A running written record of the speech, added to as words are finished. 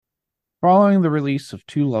Following the release of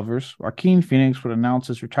Two Lovers, Joaquin Phoenix would announce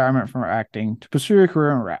his retirement from acting to pursue a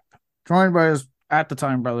career in rap. Joined by his at the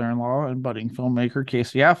time brother-in-law and budding filmmaker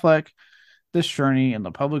Casey Affleck, this journey and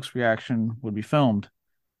the public's reaction would be filmed.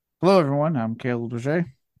 Hello, everyone. I'm Caleb Leger.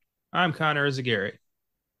 I'm Connor Zagari.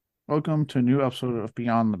 Welcome to a new episode of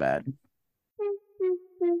Beyond the Bad.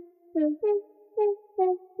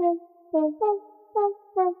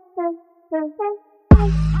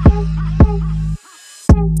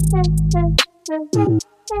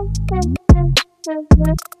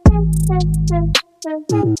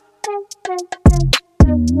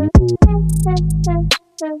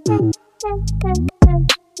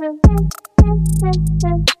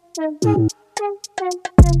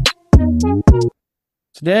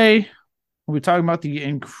 Today, we'll be talking about the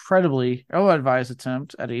incredibly ill-advised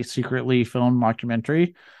attempt at a secretly filmed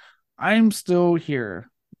mockumentary, I'm Still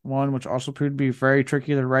Here, one which also proved to be very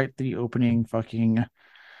tricky to write the opening fucking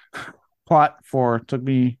plot for. It took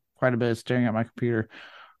me quite a bit of staring at my computer.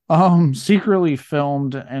 Secretly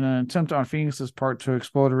filmed in an attempt on Phoenix's part to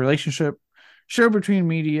explore the relationship shared between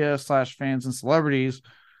media slash fans and celebrities.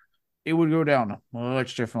 It would go down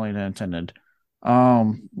much differently than intended.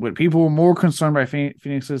 With people more concerned by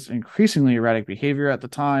Phoenix's increasingly erratic behavior at the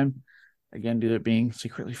time, again, due to it being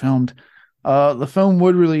secretly filmed, the film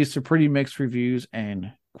would release to pretty mixed reviews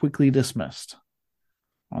and quickly dismissed.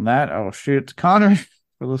 On that, I will shoot it to Connor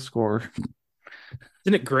for the score.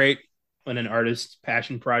 Isn't it great when an artist's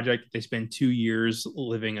passion project they spend 2 years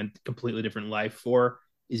living a completely different life for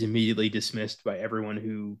is immediately dismissed by everyone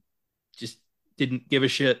who just didn't give a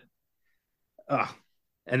shit? Ugh.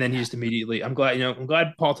 And then he just immediately, I'm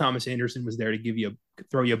glad Paul Thomas Anderson was there to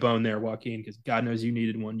throw you a bone there, Joaquin, because God knows you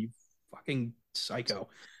needed one, you fucking psycho.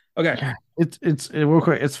 Okay. Yeah, it's real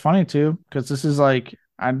quick. It's funny too because this is like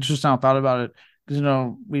I just now thought about it because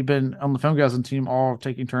we've been on the Film Guys team all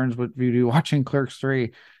taking turns with Voodoo watching Clerks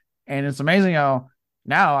 3, and it's amazing how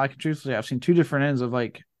now I can truthfully I've seen two different ends of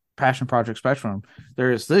like passion project spectrum.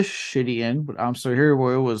 There is this shitty end, but I'm still here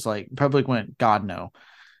where it was like public went God no,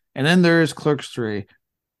 and then there is Clerks 3.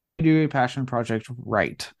 Do a passion project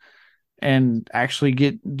right and actually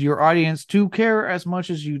get your audience to care as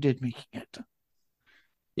much as you did making it.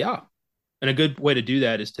 Yeah. And a good way to do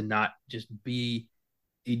that is to not just be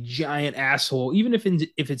a giant asshole, even if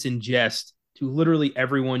it's in jest, to literally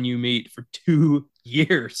everyone you meet for 2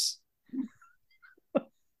 years, and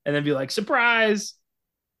then be like, surprise.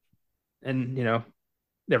 And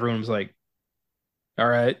everyone was like, all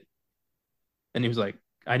right. And he was like,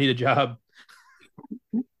 I need a job.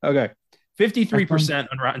 Okay. 53%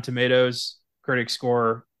 on Rotten Tomatoes, critic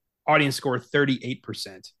score, audience score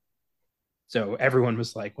 38%. So everyone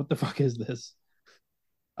was like, what the fuck is this?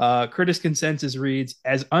 Critics' consensus reads,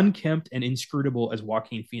 as unkempt and inscrutable as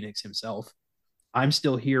Joaquin Phoenix himself, I'm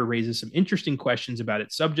Still Here raises some interesting questions about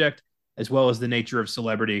its subject, as well as the nature of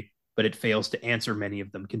celebrity, but it fails to answer many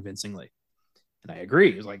of them convincingly. And I agree.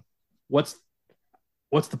 It's like, what's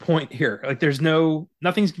the point here? Like,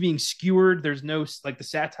 nothing's being skewered. There's no, like, the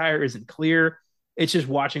satire isn't clear. It's just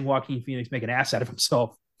watching Joaquin Phoenix make an ass out of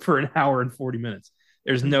himself for an hour and 40 minutes.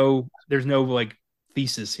 There's no like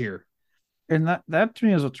thesis here. And that to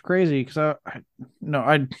me is what's crazy because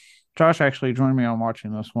I Josh actually joined me on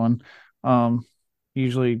watching this one.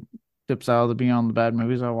 Usually dips out of the Beyond the Bad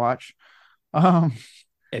movies I watch. Um,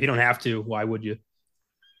 If you don't have to, why would you?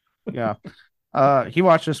 yeah. He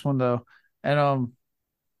watched this one though, and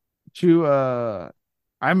to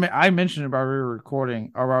I mentioned about we were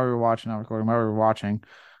recording or while we were watching, not recording, while we were watching.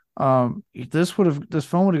 This film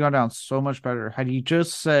would have gone down so much better had he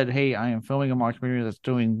just said, "Hey, I am filming a mockumentary that's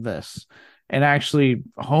doing this," and actually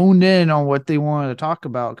honed in on what they wanted to talk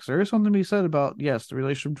about. Because there is something to be said about yes, the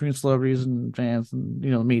relationship between celebrities and fans and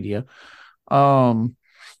the media. Um,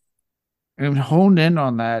 and honed in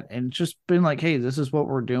on that and just been like, "Hey, this is what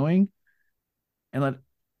we're doing," and let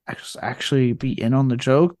actually be in on the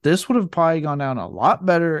joke. This would have probably gone down a lot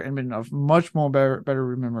better and been a much more better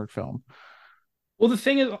remembered film. Well, the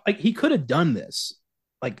thing is, like, he could have done this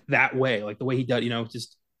like that way, like the way he does,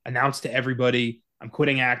 just announced to everybody, I'm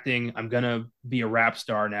quitting acting. I'm gonna be a rap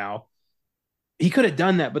star now. He could have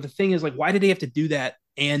done that, but the thing is, like, why did he have to do that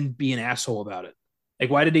and be an asshole about it?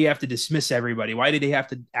 Like, why did he have to dismiss everybody? Why did he have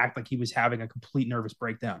to act like he was having a complete nervous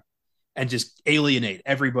breakdown and just alienate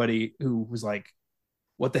everybody who was like,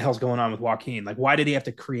 what the hell's going on with Joaquin? Like, why did he have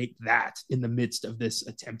to create that in the midst of this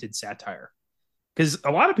attempted satire? Because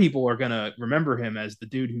a lot of people are going to remember him as the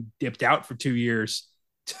dude who dipped out for 2 years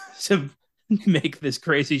to make this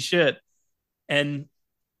crazy shit. And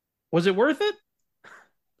was it worth it?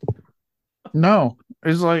 No,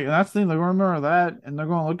 it's like that's the thing. They're going to remember that, and they're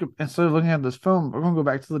going to look at instead of looking at this film, we're going to go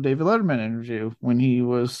back to the David Letterman interview when he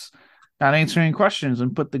was not answering questions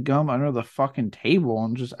and put the gum under the fucking table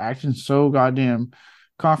and just acting so goddamn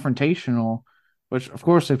confrontational. Which, of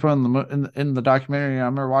course, they put in in the documentary. I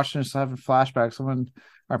remember watching this having flashbacks. When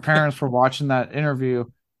our parents were watching that interview,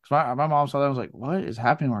 because my mom saw that, I was like, "What is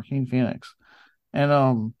happening, Joaquin Phoenix?" And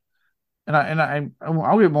I'll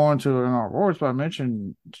get more into it in our awards, but I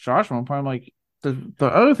mentioned Josh one point. I'm like the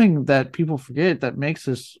other thing that people forget that makes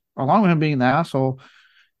this, along with him being the asshole,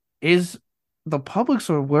 is the public's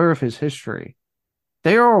aware of his history.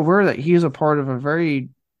 They are aware that he is a part of a very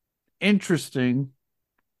interesting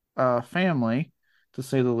family, to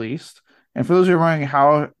say the least. And for those who are wondering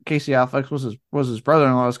how Casey Affleck was his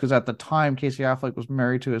brother-in-law, is because at the time Casey Affleck was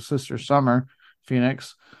married to his sister Summer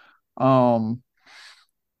Phoenix. Um,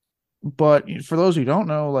 But for those who don't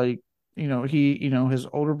know, like, his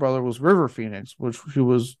older brother was River Phoenix, which he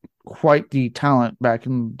was quite the talent back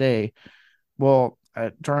in the day. Well,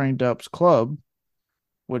 at Johnny Depp's club,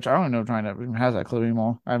 which I don't know if Johnny Depp even has that club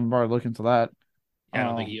anymore. I haven't bothered looking into that. Yeah, I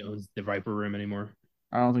don't think Um, he owns the Viper Room anymore.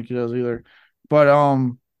 I don't think he does either. But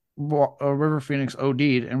River Phoenix OD'd,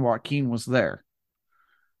 and Joaquin was there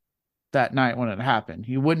that night when it happened.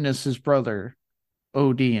 He witnessed his brother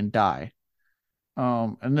OD and die.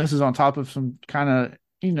 And this is on top of some kind of,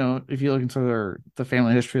 if you look into the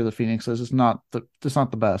family history of the Phoenixes, it's not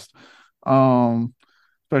the best. Um,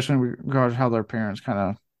 Especially in regards to how their parents kind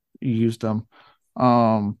of used them.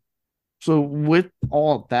 Um, so with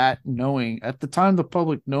all that, knowing at the time, the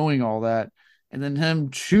public knowing all that, and then him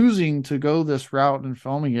choosing to go this route and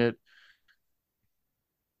filming it,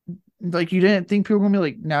 like, you didn't think people were gonna be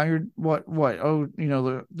like, now you're what? Oh,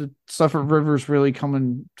 the stuff at Rivers really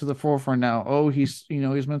coming to the forefront now. Oh, his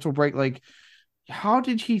mental break. Like, how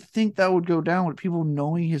did he think that would go down with people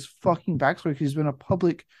knowing his fucking backstory? He's been a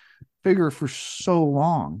public figure for so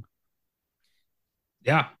long.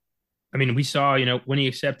 Yeah. I mean, we saw, when he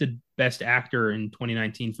accepted Best Actor in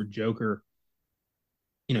 2019 for Joker,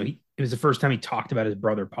 it was the first time he talked about his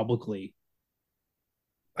brother publicly,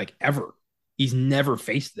 like ever. He's never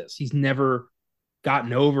faced this. He's never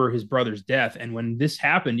gotten over his brother's death. And when this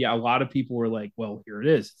happened, yeah, a lot of people were like, well, here it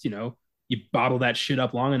is. You bottle that shit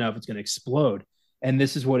up long enough, it's going to explode. And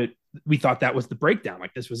this is we thought that was the breakdown.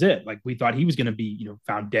 Like, this was it. Like, we thought he was going to be,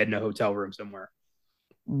 found dead in a hotel room somewhere.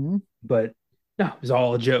 Mm-hmm. But no, it was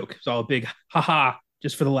all a joke. It was all a big haha,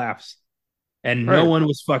 just for the laughs. And no Right. one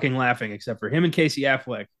was fucking laughing except for him and Casey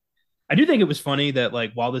Affleck. I do think it was funny that,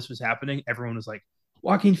 like, while this was happening, everyone was like,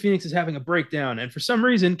 Joaquin Phoenix is having a breakdown, and for some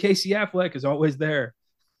reason, Casey Affleck is always there.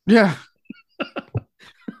 Yeah.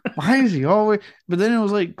 Why is he always? But then it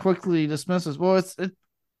was like quickly dismissed as, well,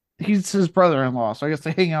 he's his brother-in-law, so I guess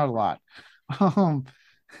they hang out a lot. Um,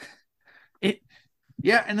 it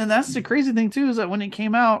Yeah, and then that's the crazy thing too, is that when it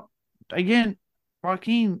came out again,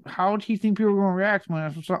 Joaquin, how did he think people were going to react when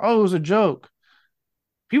it was, oh, it was a joke?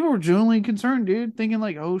 People were genuinely concerned, dude, thinking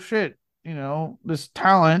like, oh shit, this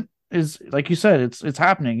talent is, like you said, it's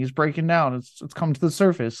happening. He's breaking down. It's come to the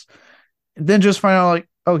surface. And then just find out like,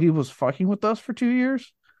 oh, he was fucking with us for 2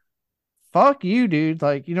 years. Fuck you, dude.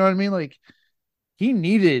 Like, you know what I mean? Like, he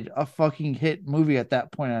needed a fucking hit movie at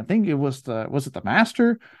that point. I think it was it The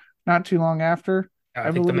Master? Not too long after, I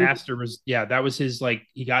I think The believe. Master was, yeah, that was his, like,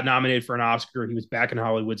 he got nominated for an Oscar. He was back in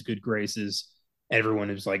Hollywood's good graces. Everyone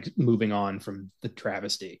was like moving on from the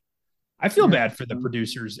travesty. I feel Yeah. bad for the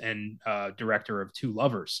producers and director of Two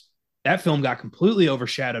Lovers. That film got completely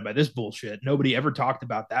overshadowed by this bullshit. Nobody ever talked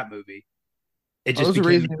about that movie. It Oh, just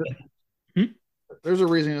became. Hmm? there's a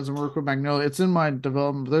reason it doesn't work with Magnolia. It's in my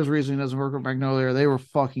development, but there's a reason it doesn't work with Magnolia. They were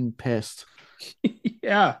fucking pissed.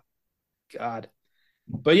 Yeah, God.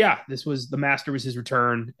 But yeah, this was The Master was his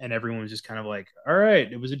return, and everyone was just kind of like, "All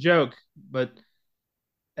right, it was a joke." But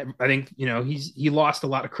I think he lost a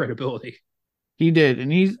lot of credibility. He did,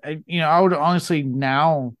 and I would honestly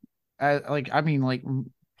now, I mean, like,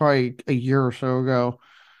 probably a year or so ago,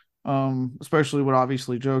 especially with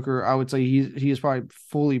obviously Joker, I would say he is probably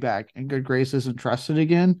fully back in good graces and trusted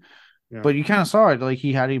again. Yeah, But you kind of saw it, like,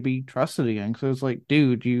 he had to be trusted again. So it's like,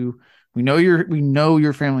 dude, we know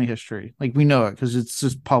your family history, like, we know it because it's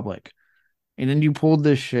just public, and then you pulled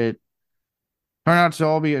this shit, turned out to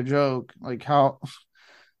all be a joke. Like, how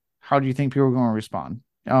do you think people are going to respond?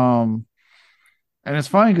 And it's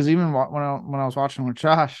funny because even when I was watching with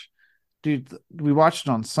Josh, dude, we watched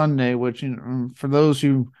it on Sunday, which, for those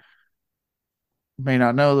who may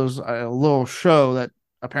not know, there's a little show that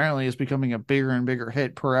apparently is becoming a bigger and bigger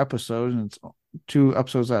hit per episode, and it's 2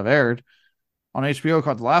 episodes that have aired on HBO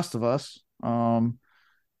called The Last of Us.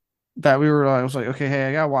 that we were, I was like, okay, hey,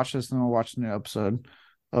 I gotta watch this, and then we'll watch the new episode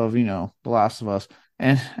of The Last of Us.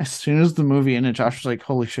 And as soon as the movie ended, Josh was like,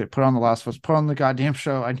 holy shit, put on The Last of Us, put on the goddamn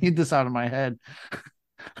show. I need this out of my head.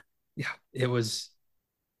 Yeah,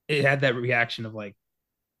 it had that reaction of like,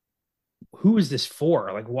 who is this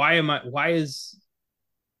for? Like,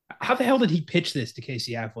 how the hell did he pitch this to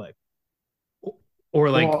Casey Affleck or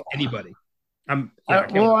like Well, anybody? I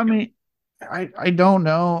can't. I mean, I don't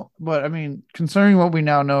know, but I mean, considering what we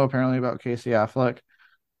now know apparently about Casey Affleck,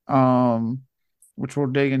 um, which we'll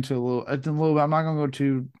dig into a little bit. I'm not gonna go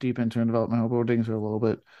too deep into in development, but we'll dig into it a little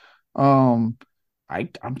bit. Um, I'm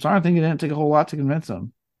starting to think it didn't take a whole lot to convince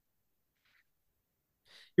him.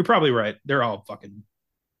 You're probably right. They're all fucking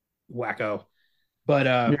wacko. But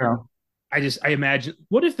Yeah, I imagine,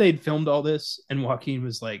 what if they'd filmed all this and Joaquin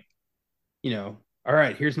was like, all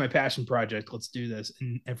right, here's my passion project. Let's do this.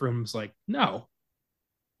 And everyone was like, no.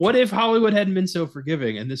 What if Hollywood hadn't been so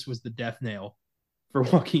forgiving and this was the death nail for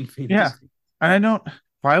Joaquin yeah, Phoenix? and I don't.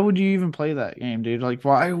 Why would you even play that game, dude? Like,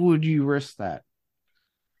 why would you risk that?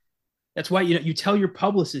 That's why you tell your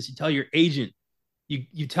publicist, you tell your agent,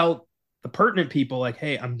 you tell the pertinent people like,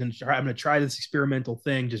 hey, I'm gonna try this experimental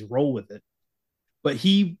thing, just roll with it. But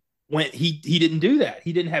he didn't do that.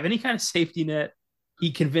 He didn't have any kind of safety net.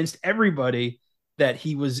 He convinced everybody that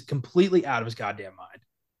he was completely out of his goddamn mind.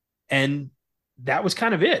 And that was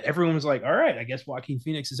kind of it. Everyone was like, all right, I guess Joaquin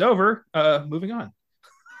Phoenix is over. Moving on.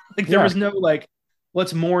 Like there Yeah, was no like,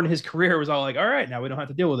 let's mourn his career. It was all like, all right, now we don't have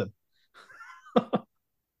to deal with him.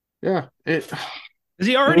 yeah, Because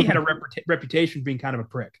he it already was, had a reputation being kind of a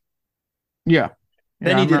prick. yeah,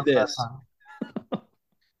 Then yeah. I he remember did that this. time.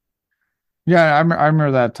 Yeah, I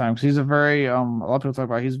remember that time because he's a very a lot of people talk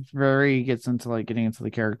about he's very gets into like getting into the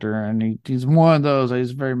character and he's one of those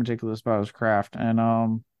he's very meticulous about his craft and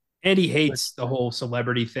And he hates the whole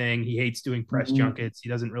celebrity thing. He hates doing press mhm. junkets.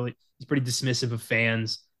 He's pretty dismissive of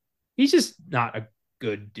fans. He's just not a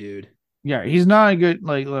good dude. Yeah, he's not a good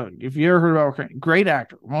like look if you ever heard about great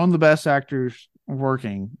actor, one of the best actors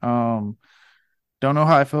working. Don't know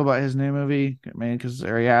how I feel about his new movie. I mean, because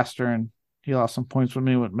Ari Aster and he lost some points with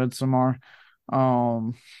me with Midsommar.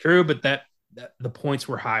 Um, True, but that the points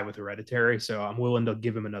were high with Hereditary, so I'm willing to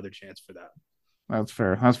give him another chance for that. that's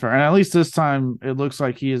fair. That's fair. And at least this time, it looks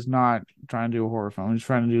like he is not trying to do a horror film. He's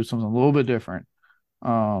trying to do something a little bit different.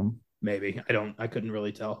 Um, Maybe. I couldn't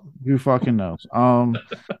really tell. who fucking knows?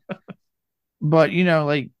 But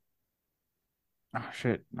like, oh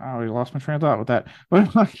shit, I already lost my train of thought with that.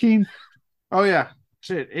 But fucking, oh yeah,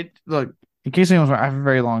 shit. It look. In case anyone's, I have a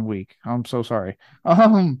very long week. I'm so sorry.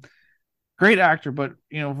 Um, great actor, but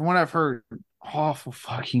from what I've heard, awful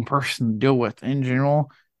fucking person to deal with in general.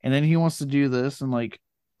 And then he wants to do this and like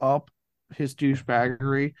up his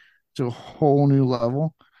douchebaggery to a whole new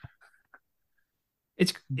level.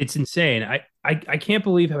 It's insane. I can't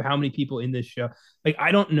believe how many people in this show. Like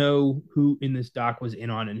I don't know who in this doc was in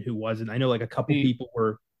on it and who wasn't. I know like a couple The people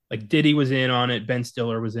were like Diddy was in on it, Ben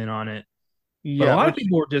Stiller was in on it, but a yeah, lot of which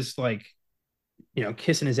people were just like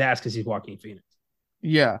kissing his ass because he's Joaquin Phoenix.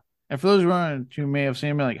 yeah. And for those running who may have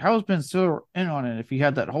seen me, like, how has Ben Stiller in on it? If he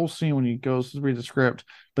had that whole scene when he goes to read the script,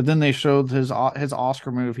 but then they showed his Oscar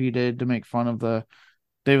move he did to make fun of the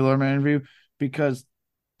David Letterman interview because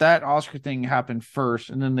that Oscar thing happened first,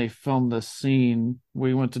 and then they filmed the scene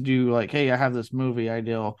we went to do like, hey, I have this movie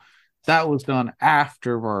ideal. That was done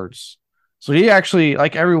afterwards. So he actually,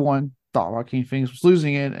 like everyone, thought Joaquin Phoenix was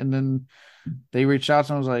losing it, and then they reached out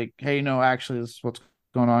to him and was like, hey, no, actually, this is what's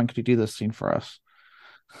going on. Could you do this scene for us?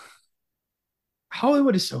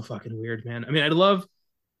 Hollywood is so fucking weird, man. I mean, I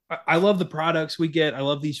love the products we get. I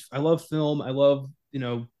love film. I love,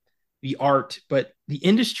 the art, but the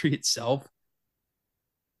industry itself,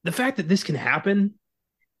 the fact that this can happen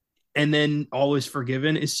and then all is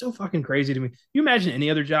forgiven is so fucking crazy to me. You imagine any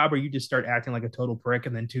other job where you just start acting like a total prick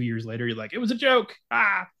and then 2 years later you're like, it was a joke.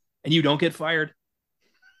 And you don't get fired.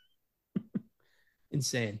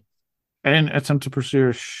 Insane. I didn't attempt to pursue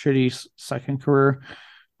a shitty second career.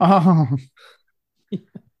 Um,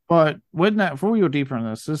 but with that, before we go deeper in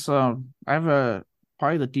this I have a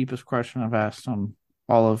probably the deepest question I've asked on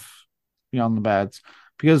all of Beyond the Bads.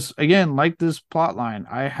 Because again, like this plot line,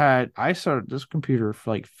 I started this computer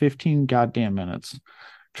for like 15 goddamn minutes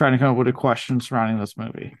trying to come up with a question surrounding this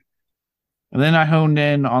movie. And then I honed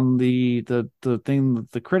in on the thing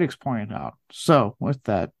that the critics pointed out. So with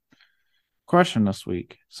that question this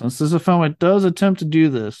week, since this is a film that does attempt to do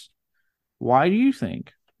this, why do you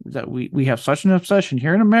think that we have such an obsession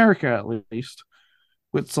here in America, at least,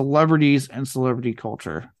 with celebrities and celebrity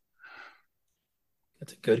culture?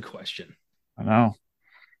 That's a good question. I know.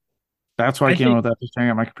 That's why I I came up think with that, just staring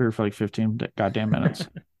at my computer for like 15 goddamn minutes.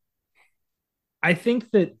 I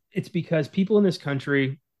think that it's because people in this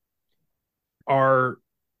country are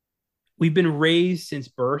we've been raised since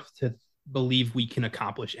birth to believe we can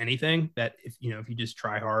accomplish anything. That if you just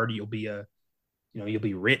try hard, you'll be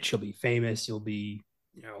rich, you'll be famous, you'll be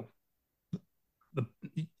you know the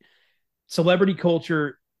celebrity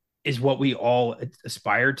culture is what we all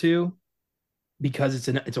aspire to because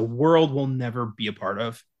it's a world we'll never be a part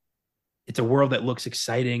of. It's a world that looks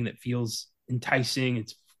exciting, that feels enticing.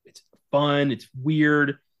 It's fun, it's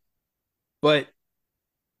weird, but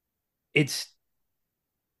it's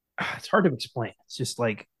it's hard to explain. It's just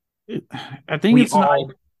like I think we it's an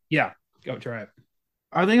all, yeah, go try it.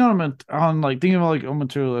 I think on like thinking about like a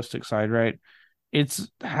materialistic side, right? It's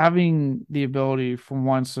having the ability for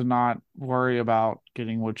once to not worry about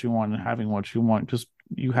getting what you want and having what you want because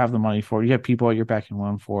you have the money for it. You have people at your back and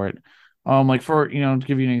willing for it. Like for to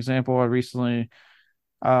give you an example, I recently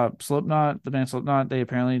Slipknot, the band Slipknot, they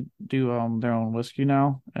apparently do their own whiskey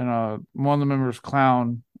now. And one of the members,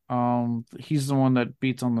 Clown, he's the one that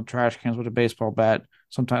beats on the trash cans with a baseball bat,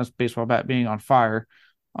 sometimes baseball bat being on fire.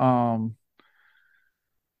 Um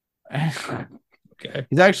Okay.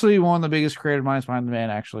 He's actually one of the biggest creative minds behind the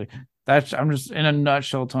band. Actually, that's I'm just in a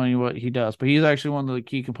nutshell telling you what he does. But he's actually one of the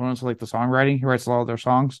key components of like the songwriting. He writes a lot of their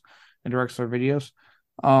songs and directs their videos.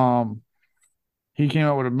 Um, he came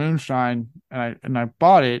out with a moonshine, and I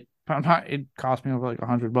bought it. I'm not. It cost me over like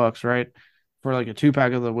 $100, right, for like a 2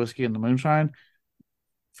 pack of the whiskey and the moonshine.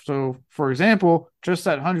 So, for example, just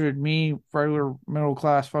that 100, me regular middle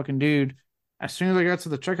class fucking dude. As soon as I got to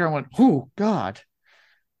the checkout, I went, "Oh God."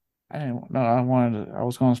 I didn't know I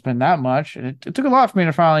was going to spend that much. And it took a lot for me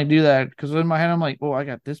to finally do that because in my head, I'm like, well, I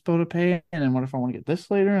got this bill to pay. And then what if I want to get this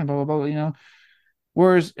later and blah, blah, blah.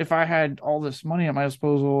 Whereas if I had all this money at my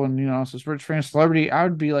disposal and, it's this rich famous celebrity, I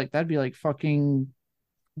would be like, that'd be like fucking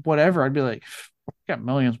whatever. I'd be like, I got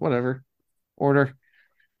millions, whatever. Order,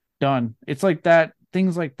 done. It's like that,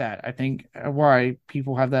 things like that. I think why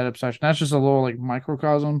people have that obsession. That's just a little like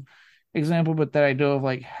microcosm example, but that idea of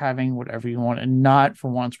like having whatever you want and not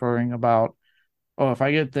for once worrying about, oh, if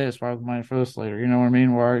I get this, why have money for this later? You know what I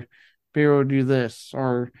mean? Where be able to do this,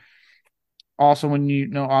 or also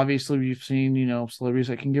when obviously you've seen celebrities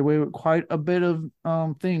that can get away with quite a bit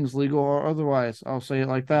of things, legal or otherwise. I'll say it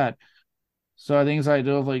like that. So I think it's the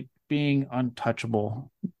idea of like being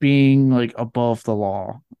untouchable, being like above the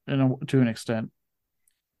law, to an extent.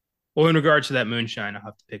 Well, in regards to that moonshine, I'll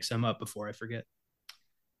have to pick some up before I forget.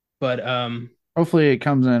 But Hopefully, it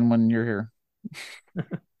comes in when you're here.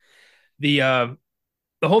 the uh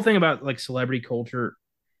the whole thing about like celebrity culture,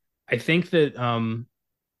 I think that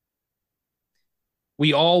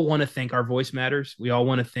we all want to think our voice matters. We all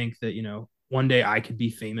want to think that, one day I could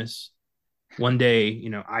be famous. One day,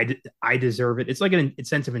 I deserve it. It's like a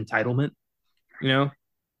sense of entitlement, you know?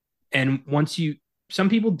 And some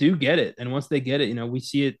people do get it. And once they get it, we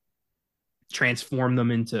see it transform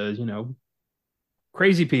them into,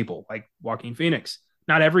 crazy people like Joaquin Phoenix.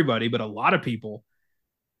 Not everybody, but a lot of people,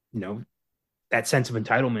 you know, that sense of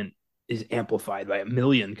entitlement is amplified by a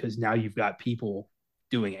million because now you've got people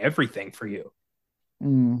doing everything for you.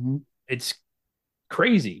 Mm-hmm. It's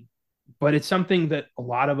crazy, but it's something that a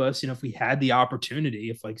lot of us, if we had the opportunity,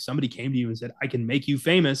 if like somebody came to you and said, I can make you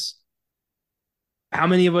famous, how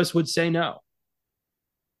many of us would say no?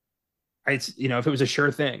 It's, if it was a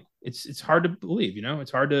sure thing, it's hard to believe,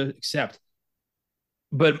 it's hard to accept.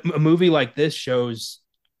 But a movie like this shows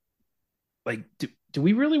like, do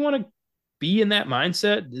we really want to be in that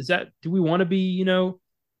mindset? Do we want to be,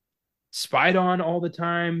 spied on all the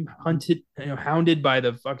time, hunted, hounded by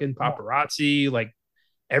the fucking paparazzi? Like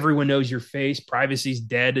everyone knows your face, privacy's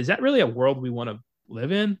dead. Is that really a world we want to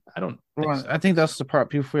live in? I don't think Well, so. I think that's the part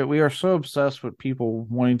people we are so obsessed with people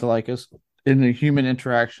wanting to like us in the human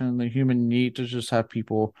interaction, the human need to just have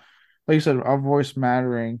people, like you said, our voice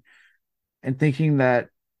mattering, and thinking that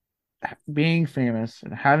being famous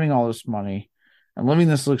and having all this money and living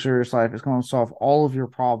this luxurious life is going to solve all of your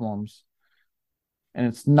problems. And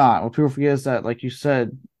it's not. What people forget is that, like you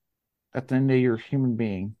said, at the end of the day, you're a human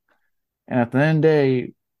being. And at the end of the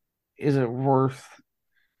day, is it worth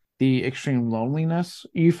the extreme loneliness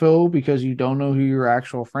you feel because you don't know who your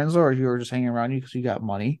actual friends are, or you are just hanging around you because you got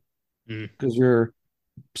money, Mm. because you're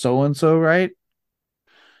so and so, right?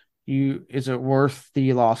 Is it worth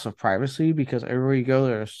the loss of privacy because everywhere you go,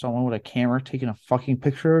 there's someone with a camera taking a fucking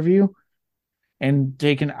picture of you and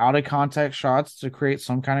taking out of context shots to create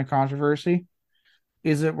some kind of controversy?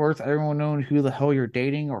 Is it worth everyone knowing who the hell you're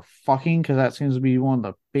dating or fucking? Because that seems to be one of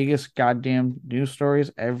the biggest goddamn news stories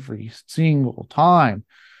every single time.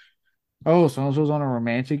 Oh, so and so's on a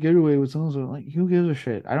romantic getaway with so and so. Like, who gives a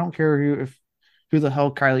shit? I don't care who the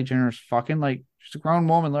hell Kylie Jenner's fucking. Like, She's a grown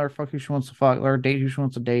woman. Let her fuck who she wants to fuck. Let her date who she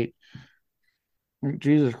wants to date.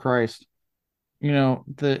 Jesus Christ.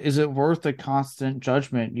 The is it worth the constant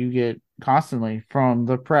judgment you get constantly from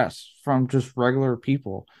the press, from just regular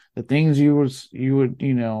people? The things you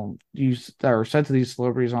that are said to these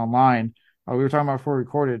celebrities online. We were talking about before we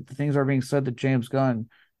recorded. The things are being said to James Gunn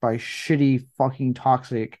by shitty, fucking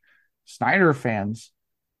toxic Snyder fans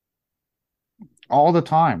all the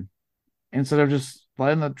time. Instead of just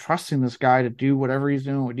trusting this guy to do whatever he's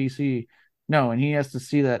doing with DC. No, and he has to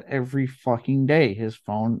see that every fucking day his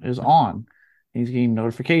phone is on. He's getting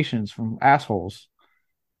notifications from assholes.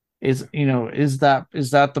 Is that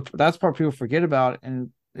that's part people forget about, and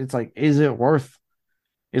it's like, is it worth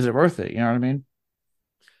it? You know what I mean?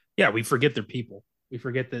 Yeah, we forget they're people. We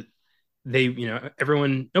forget that they,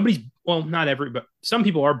 everyone, nobody's, well, not every, but some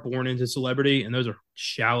people are born into celebrity, and those are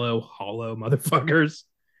shallow, hollow motherfuckers.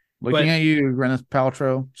 Looking But at you, Gwyneth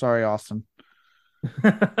Paltrow. Sorry, Austin.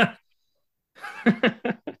 yeah,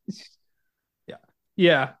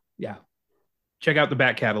 yeah, yeah. Check out the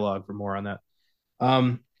back catalog for more on that.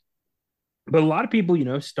 Um, but a lot of people,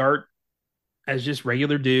 start as just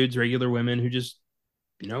regular dudes, regular women who just,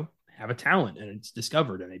 have a talent and it's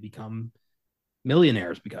discovered and they become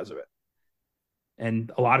millionaires because of it.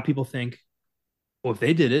 And a lot of people think, well, if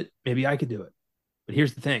they did it, maybe I could do it. But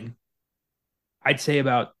here's the thing. I'd say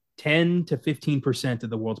about 10 to 15% of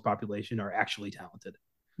the world's population are actually talented.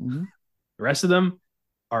 Mm-hmm. The rest of them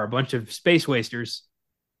are a bunch of space wasters,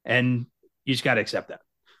 and you just got to accept that.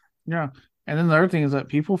 Yeah. And then the other thing is that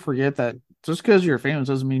people forget that just because you're famous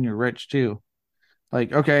doesn't mean you're rich too.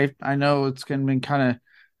 Like, okay, I know it's gonna be kind of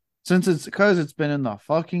since it's been in the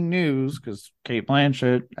fucking news because Kate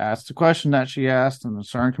Blanchett asked the question that she asked, and the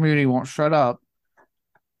certain community won't shut up.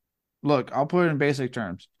 Look, I'll put it in basic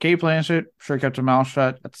terms. Kate Blanchett sure kept her mouth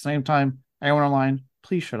shut. At the same time, anyone online,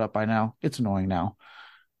 please shut up by now. It's annoying now.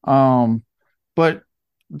 But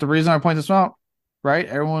the reason I point this out, right?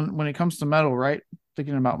 Everyone, when it comes to metal, right?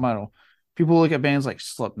 Thinking about metal, people look at bands like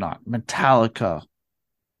Slipknot, Metallica,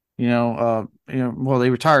 well,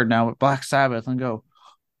 they retired now, but Black Sabbath, and go,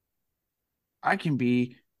 I can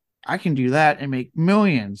do that and make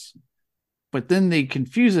millions. But then they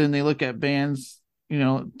confuse it and they look at bands,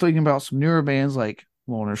 thinking about some newer bands like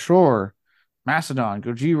Lorna Shore, Mastodon,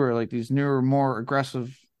 Gojira, like these newer, more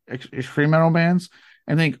aggressive extreme metal bands,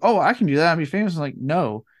 and think, oh, I can do that and be famous. And like,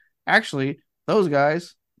 no, actually, those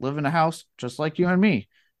guys live in a house just like you and me.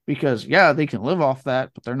 Because yeah, they can live off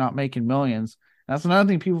that, but they're not making millions. And that's another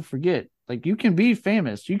thing people forget. Like, you can be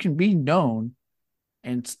famous, you can be known,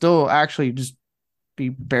 and still actually just be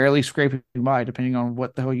barely scraping by, depending on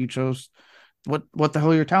what the hell you chose, what the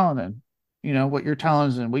hell you're talented in, what your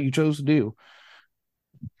talent is and what you chose to do.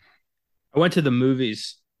 I went to the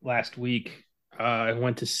movies last week. I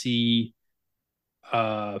went to see,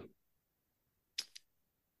 uh,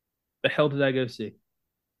 the hell did I go see?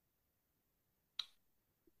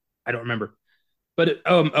 I don't remember. But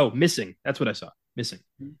Missing. That's what I saw. Missing.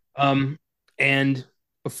 Um, and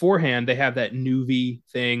beforehand they have that Nuvi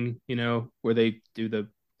thing, where they do the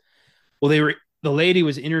lady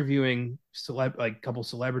was interviewing like a couple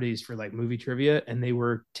celebrities for like movie trivia, and they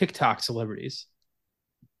were TikTok celebrities.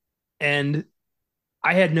 And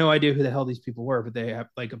I had no idea who the hell these people were, but they have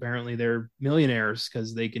like apparently they're millionaires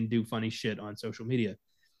because they can do funny shit on social media.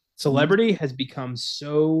 Celebrity has become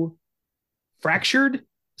so fractured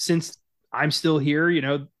since I'm still here,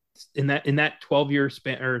 in that 12-year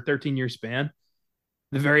span or 13-year span.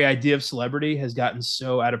 The very idea of celebrity has gotten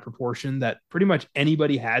so out of proportion that pretty much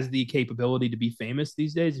anybody has the capability to be famous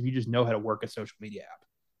these days if you just know how to work a social media app.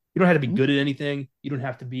 You don't have to be good at anything. You don't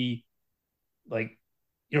have to be like,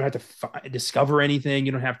 you don't have to discover anything.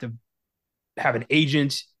 You don't have to have an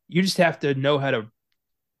agent. You just have to know how to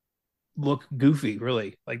look goofy,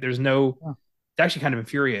 really. Like, there's no, it's actually kind of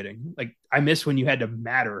infuriating. Like, I miss when you had to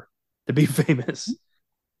matter to be famous.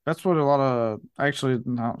 That's what a lot of actually,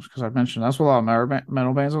 not because I mentioned that's what a lot of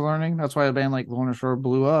metal bands are learning. That's why a band like Lorna Shore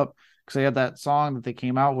blew up because they had that song that they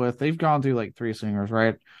came out with. They've gone through like three singers,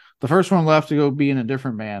 right? The first one left to go be in a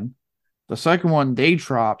different band. The second one they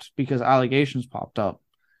dropped because allegations popped up,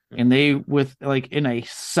 and they with like in a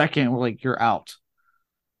second were like, you're out.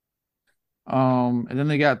 And then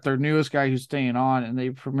they got their newest guy who's staying on, and they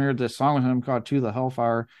premiered this song with him called "To the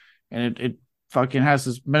Hellfire," and it fucking has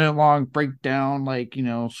this minute long breakdown, like,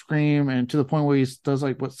 scream, and to the point where he does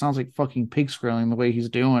like what sounds like fucking pig squealing the way he's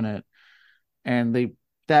doing it. And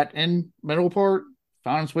that end middle part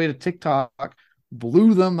found its way to TikTok,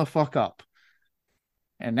 blew them the fuck up.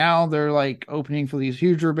 And now they're like opening for these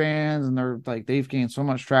huger bands, and they're like, they've gained so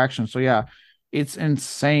much traction. So yeah, it's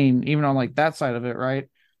insane, even on like that side of it, right?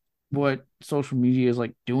 what social media is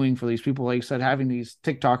like doing for these people. Like I said, having these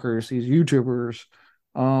TikTokers, these YouTubers,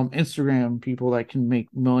 Instagram people that can make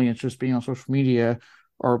millions just being on social media,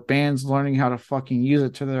 or bands learning how to fucking use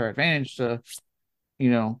it to their advantage to,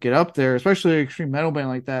 get up there, especially an extreme metal band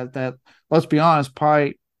like that. That, let's be honest,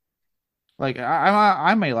 probably like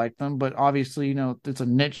I may like them, but obviously, it's a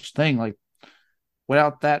niche thing. Like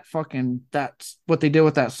without that fucking that's what they did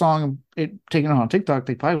with that song, it taken on TikTok,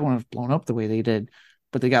 they probably wouldn't have blown up the way they did.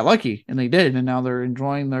 But they got lucky and they did, and now they're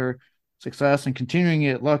enjoying their success and continuing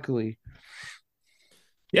it luckily.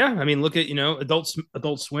 Yeah, I mean, look at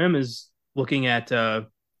Adult Swim is looking at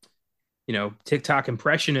TikTok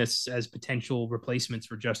impressionists as potential replacements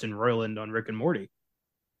for Justin Roiland on Rick and Morty.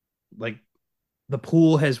 Like the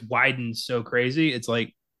pool has widened so crazy. It's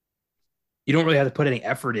like you don't really have to put any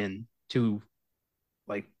effort in to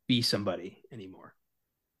like be somebody anymore.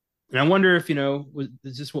 And I wonder if,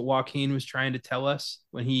 is this what Joaquin was trying to tell us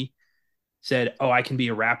when he said, "Oh, I can be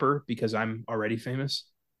a rapper because I'm already famous"?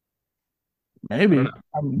 I don't Maybe. know.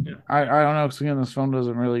 I mean, Yeah. I don't know, because again, this film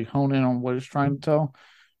doesn't really hone in on what it's trying to tell.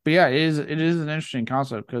 But yeah, it is an interesting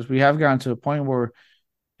concept because we have gotten to a point where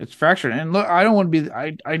it's fractured. And look, I don't want to be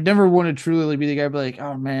I never want to truly be the guy be like,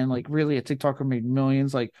 oh man, like really a TikToker made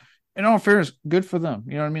millions. Like, in all fairness, good for them.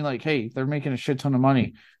 You know what I mean? Like, hey, they're making a shit ton of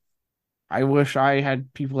money. I wish I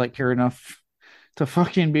had people that care enough to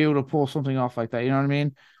fucking be able to pull something off like that. You know what I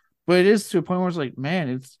mean? But it is to a point where it's like, man,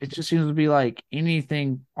 it just seems to be like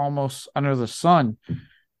anything almost under the sun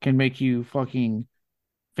can make you fucking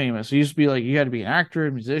famous. It used to be like you had to be an actor,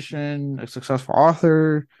 a musician, a successful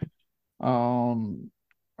author, um,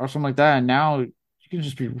 or something like that. And now you can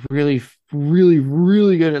just be really, really,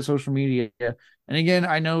 really good at social media. And again,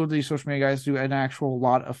 I know these social media guys do an actual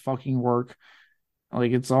lot of fucking work.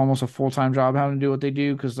 Like it's almost a full time job having to do what they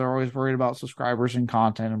do because they're always worried about subscribers and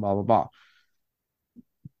content and blah blah blah.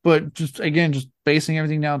 But just again, just basing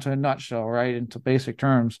everything down to a nutshell, right, into basic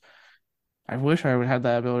terms. I wish I would have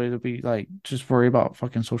that ability to be like just worry about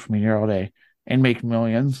fucking social media all day and make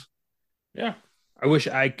millions. Yeah. I wish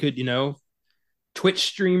I could, Twitch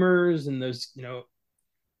streamers and those,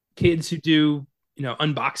 kids who do,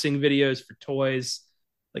 unboxing videos for toys,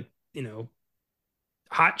 like,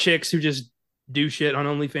 hot chicks who just do shit on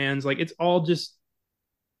OnlyFans. Like it's all just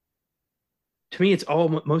to me, it's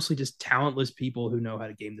all mostly just talentless people who know how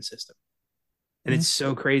to game the system. And Mhm. it's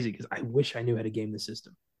so crazy because I wish I knew how to game the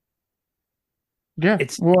system. Yeah,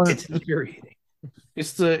 It's well, it's infuriating.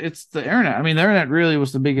 it's the internet. I mean, the internet really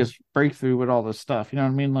was the biggest breakthrough with all this stuff. You know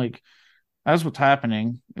what I mean? Like that's what's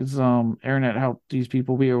happening. Is internet helped these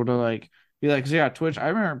people be able to like be like, 'cause, yeah, Twitch. I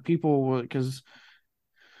remember people because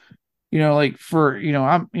like for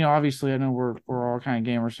I'm obviously I know we're all kind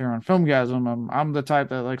of gamers here on Filmgasm. I'm the type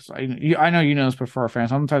that likes I know this, but for our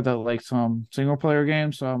fans, I'm the type that likes some single player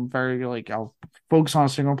games. So I'm very like I'll focus on a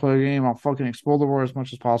single player game. I'll fucking explore the world as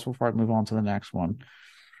much as possible before I move on to the next one.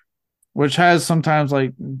 Which has sometimes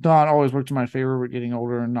like not always worked in my favor with getting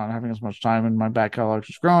older and not having as much time, and my back catalog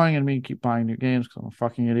just growing and me keep buying new games because I'm a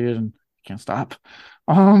fucking idiot and can't stop.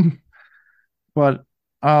 Um, but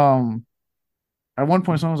um at one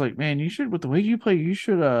point someone was like, "Man, you should with the way you play, you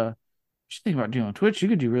should think about doing Twitch. You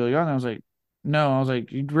could do really well." And I was like, "No." I was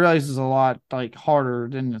like, "You realize it's a lot like harder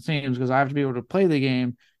than it seems because I have to be able to play the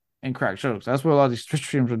game and crack jokes. That's what a lot of these Twitch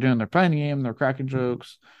streamers are doing. They're playing the game, they're cracking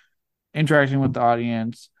jokes, interacting with the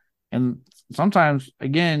audience, and sometimes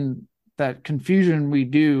again that confusion we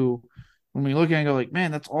do when we look at it and go like,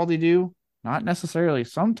 man, that's all they do. Not necessarily.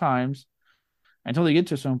 Sometimes until they get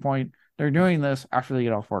to some point, they're doing this after they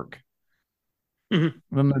get off work. Mhm.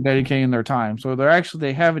 Then they're dedicating their time. So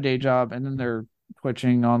they have a day job and then they're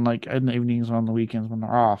twitching on like in the evenings on the weekends when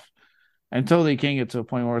they're off until they can get to a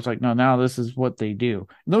point where it's like, no, now this is what they do.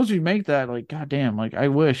 And those who make that, like, goddamn, like I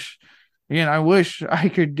wish I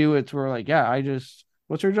could do it to where like, yeah,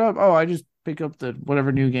 what's your job? Oh, I just pick up the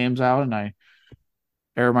whatever new games out and I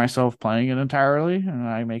air myself playing it entirely and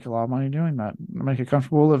I make a lot of money doing that. I make a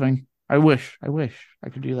comfortable living. I wish I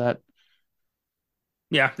could do that.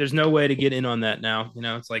 Yeah, there's no way to get in on that now.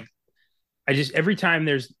 It's like I just every time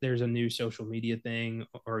there's a new social media thing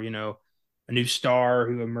or a new star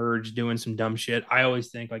who emerged doing some dumb shit, I always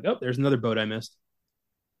think like, oh, there's another boat I missed.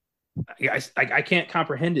 I can't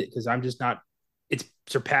comprehend it because I'm just not. It's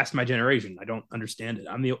surpassed my generation. I don't understand it.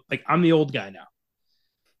 I'm the old guy now.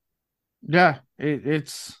 Yeah,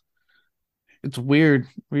 it's weird.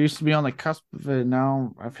 We used to be on the cusp of it.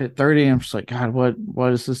 Now I've hit 30. I'm just like, God,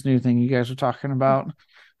 what is this new thing you guys are talking about?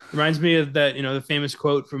 Reminds me of that, the famous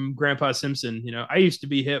quote from Grandpa Simpson. I used to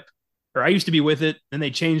be hip, or I used to be with it, and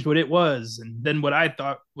they changed what it was, and then what I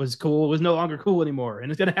thought was cool was no longer cool anymore,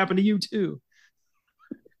 and it's gonna happen to you too.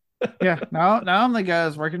 Yeah, now I'm the guy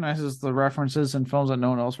that recognizes the references in films that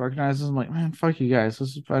no one else recognizes. I'm like, man, fuck you guys.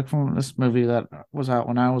 This is back from this movie that was out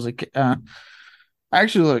when I was a kid.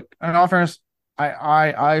 Actually, look, in all fairness,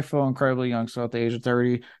 I feel incredibly young, so at the age of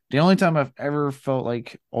 30. The only time I've ever felt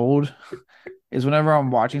like old is whenever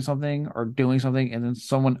I'm watching something or doing something and then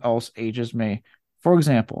someone else ages me. For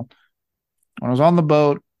example, when I was on the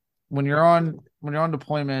boat, when you're on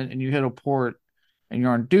deployment and you hit a port and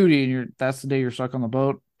you're on duty and you're that's the day you're stuck on the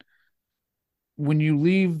boat. When you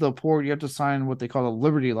leave the port, you have to sign what they call a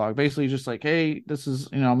liberty log. Basically, just like, hey, this is,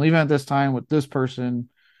 I'm leaving at this time with this person,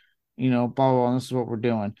 blah, blah, blah, and this is what we're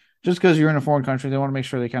doing. Just because you're in a foreign country, they want to make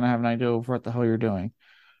sure they kind of have an idea of what the hell you're doing.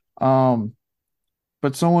 Um,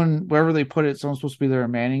 but someone, wherever they put it, someone's supposed to be there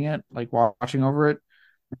manning it, like watching over it.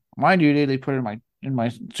 My duty, they put it in my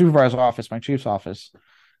supervisor's office, my chief's office.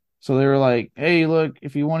 So they were like, "Hey, look,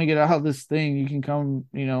 if you want to get out of this thing, you can come,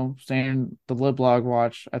 stay in the lib log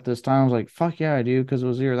watch at this time." I was like, "Fuck yeah, I do," because it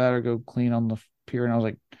was either that or go clean on the pier. And I was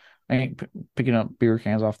like, "I ain't picking up beer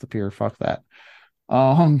cans off the pier. Fuck that."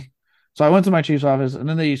 Um, so I went to my chief's office, and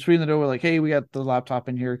then they screened the door. We're like, "Hey, we got the laptop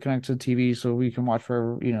in here, connect to the TV, so we can watch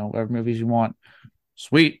whatever movies you want."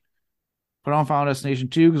 Sweet. Put on Final Destination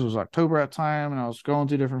 2 because it was October at the time, and I was going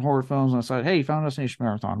through different horror films, and I said, "Hey, Final Destination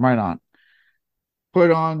Marathon, right on." Put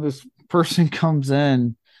on, this person comes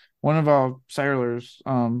in, one of our sailors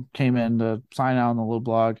came in to sign out on the little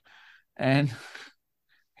blog, and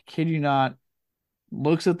I kid you not,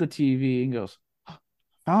 looks at the TV and goes,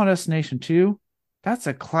 Final Destination 2? That's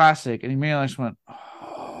a classic. And he immediately just went,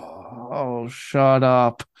 oh, shut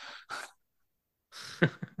up.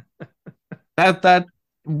 That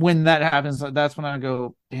when that happens, that's when I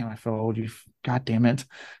go, damn, I feel old. God damn it.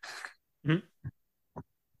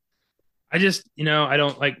 I just, I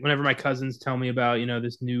don't like whenever my cousins tell me about,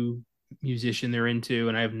 this new musician they're into,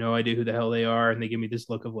 and I have no idea who the hell they are, and they give me this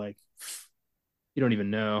look of like, you don't even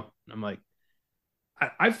know. And I'm like,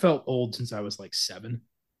 I felt old since I was like 7.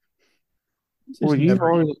 Well, Just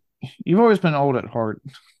never. you've always been old at heart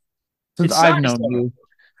It since I've sucks known though.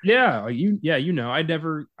 you. Yeah,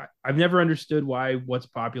 I've never understood why what's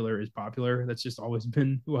popular is popular. That's just always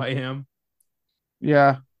been who I am.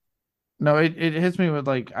 Yeah. No, it hits me with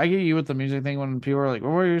like I get you with the music thing when people are like,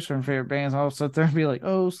 "What were your certain favorite bands?" I'll sit there and be like,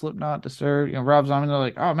 "Oh, Slipknot, Disturbed, Rob Zombie." They're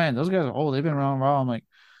like, "Oh man, those guys are old. They've been around a while." I'm like,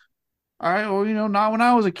 "All right, well, not when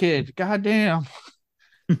I was a kid. God damn,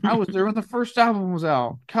 I was there when the first album was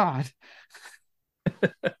out. God,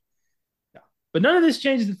 But none of this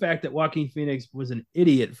changes the fact that Joaquin Phoenix was an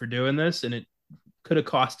idiot for doing this, and it could have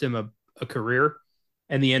cost him a career.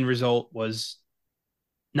 And the end result was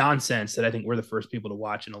nonsense that I think we're the first people to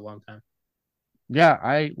watch in a long time. yeah."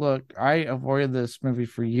 I avoided this movie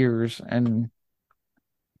for years, and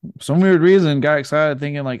for some weird reason got excited,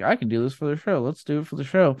 thinking like I can do this for the show. Let's do it for the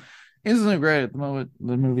show. Isn't it great at the moment?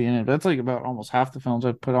 The movie in it. That's like about almost half the films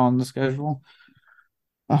I put on the schedule.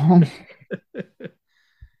 Um,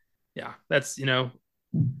 Yeah, that's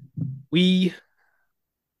we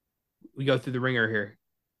we go through the ringer here.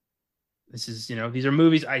 This is these are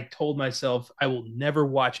movies I told myself I will never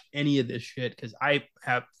watch any of this shit because I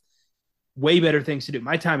have way better things to do.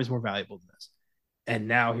 My time is more valuable than this, and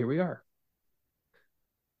now here we are.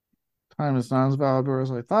 Time is not as valuable as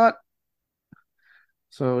I thought.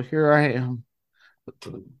 So here I am.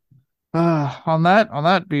 On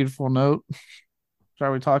that beautiful note,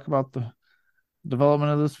 shall we talk about the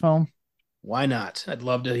development of this film? Why not? I'd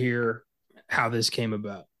love to hear how this came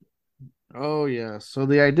about. Oh yeah. So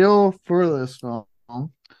the ideal for this film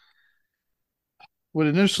would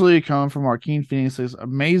initially come from Joaquin Phoenix's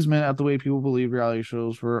amazement at the way people believe reality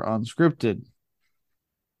shows were unscripted.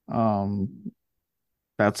 Um,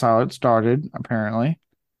 that's how it started, apparently.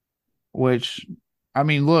 Which, I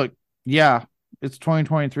mean, look, yeah, it's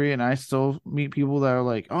 2023, and I still meet people that are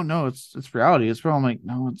like, "Oh no, it's reality. It's real." I'm like,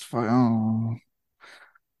 "No, it's fine. Oh,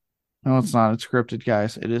 no, it's not. It's scripted,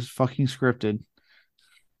 guys. It is fucking scripted."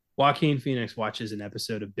 Joaquin Phoenix watches an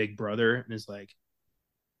episode of Big Brother and is like,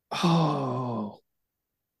 "Oh,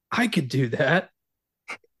 I could do that."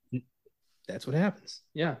 That's what happens.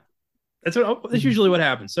 Yeah, that's usually what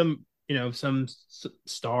happens. Some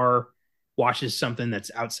star watches something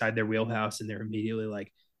that's outside their wheelhouse and they're immediately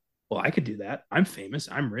like, "Well, I could do that. I'm famous.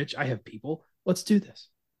 I'm rich. I have people. Let's do this."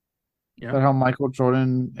 You know? That how Michael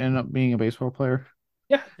Jordan ended up being a baseball player.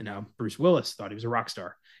 Yeah. And now Bruce Willis thought he was a rock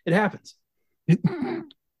star. It happens.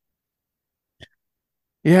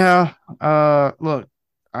 Yeah. Look,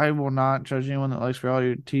 I will not judge anyone that likes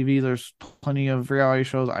reality TV. There's plenty of reality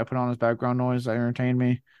shows I put on as background noise that entertain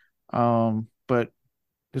me. But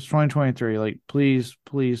it's 2023. Like, please,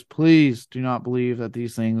 please, please do not believe that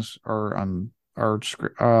these things are or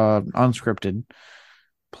unscripted,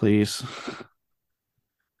 please.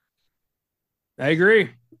 I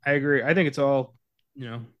agree. I agree. I think it's all, you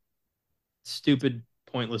know, stupid,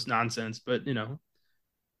 pointless nonsense, but,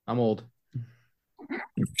 I'm old.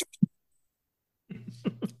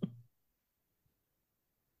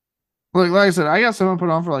 Like I said, I got someone put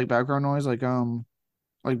on for like background noise, like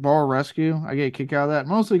Ball Rescue. I get a kick out of that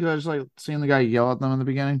mostly because I just like seeing the guy yell at them in the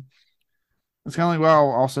beginning. It's kind of like,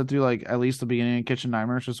 well, I'll sit through like at least the beginning of Kitchen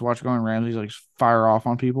Nightmares just to watch Gordon Ramsay's like fire off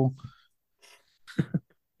on people.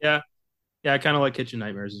 Yeah. Yeah. I kind of like Kitchen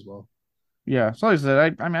Nightmares as well. Yeah, so like I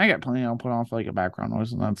said, I mean, I got plenty. I'll put on for like a background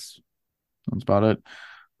noise, and that's about it.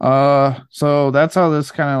 So that's how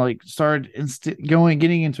this kind of like started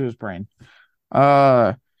getting into his brain.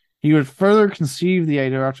 Uh, he would further conceive the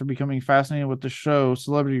idea after becoming fascinated with the show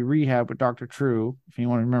Celebrity Rehab with Dr. True. If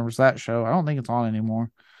anyone remembers that show, I don't think it's on anymore.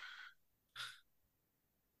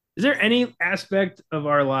 Is there any aspect of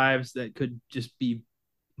our lives that could just be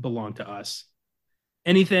belong to us?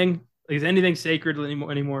 Anything? Like, is anything sacred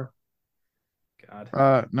anymore?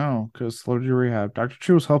 God. No, because Celebrity Rehab, Dr.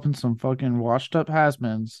 True was helping some fucking washed up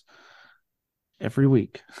has-beens every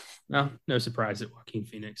week. No, no surprise that Joaquin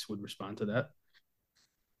Phoenix would respond to that.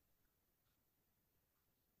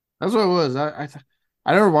 That's what it was. I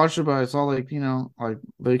never watched it, but I saw like like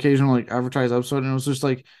the occasional like advertised episode, and it was just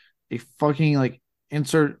like a fucking like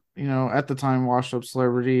insert at the time washed up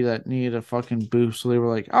celebrity that needed a fucking boost, so they were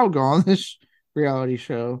like, "I'll go on this reality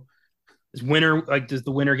show." Does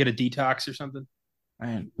the winner get a detox or something?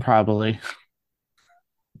 And probably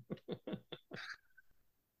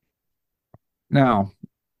now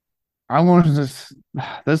I want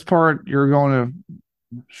this part you're going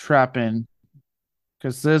to strap in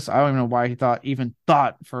because this I don't even know why he even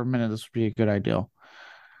thought for a minute this would be a good idea.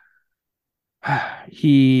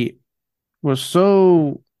 He was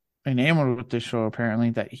so enamored with this show apparently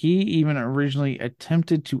that he even originally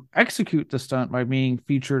attempted to execute the stunt by being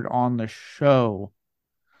featured on the show.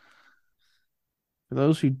 For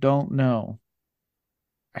those who don't know,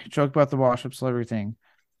 I joke about the wash up celebrity thing.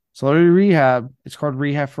 Celebrity rehab, it's called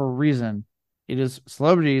rehab for a reason. It is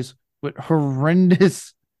celebrities with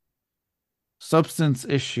horrendous substance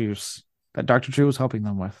issues that Dr. Drew was helping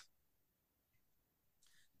them with.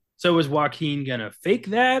 So was Joaquin gonna fake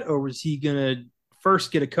that, or was he gonna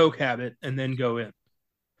first get a coke habit and then go in?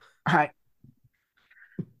 I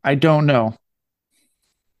I don't know.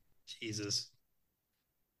 Jesus.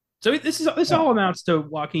 So this all amounts to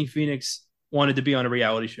Joaquin Phoenix wanted to be on a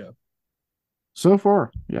reality show. So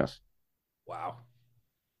far, yes. Wow.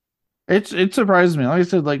 It surprises me. Like I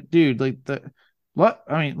said, like dude, like what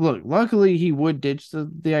I mean, look, luckily he would ditch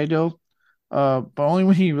the ideal, but only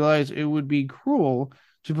when he realized it would be cruel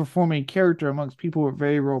to perform a character amongst people with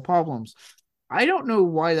very real problems. I don't know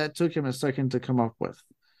why that took him a second to come up with.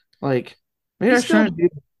 Like maybe He I was trying still to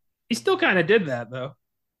do. he still kind of did that though.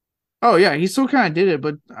 Oh yeah, he still kind of did it,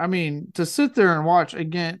 but I mean, to sit there and watch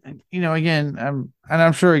again, again, and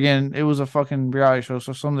I'm sure again it was a fucking reality show,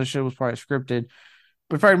 so some of the shit was probably scripted.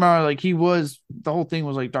 But if I remember, like the whole thing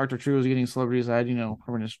was like Dr. True was getting celebrities that had,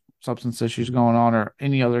 horrendous substance issues going on or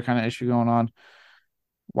any other kind of issue going on.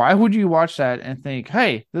 Why would you watch that and think,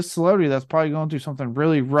 hey, this celebrity that's probably going through something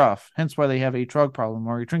really rough, hence why they have a drug problem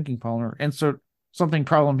or a drinking problem or insert something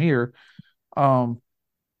problem here. Um,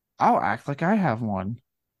 I'll act like I have one.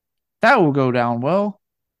 That will go down well.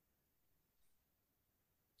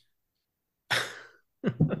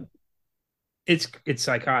 It's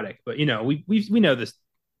psychotic, but we know this.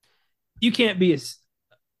 You can't be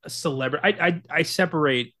a celebrity. I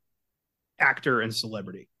separate actor and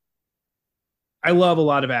celebrity. I love a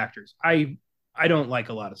lot of actors. I don't like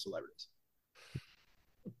a lot of celebrities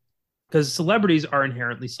because celebrities are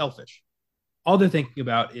inherently selfish. All they're thinking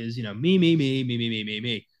about is, me, me, me, me, me, me, me,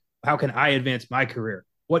 me. How can I advance my career?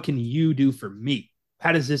 What can you do for me?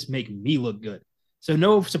 How does this make me look good? So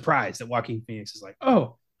no surprise that Joaquin Phoenix is like,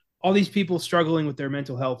 oh, all these people struggling with their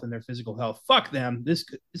mental health and their physical health. Fuck them. This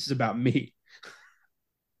is about me.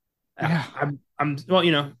 Yeah. I'm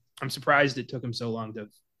well, I'm surprised it took him so long to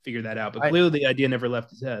figure that out, but I clearly the idea never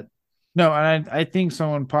left his head. no, and I think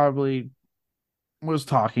someone probably was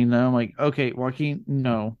talking to him like, okay, Joaquin,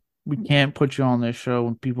 no, we can't put you on this show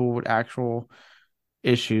with people with actual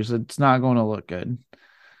issues. It's not going to look good.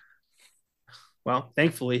 Well,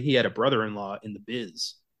 thankfully he had a brother-in-law in the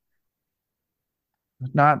biz.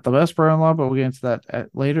 Not the best brother-in-law, but we'll get into that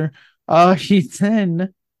later. He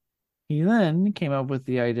then came up with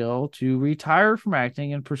the idea to retire from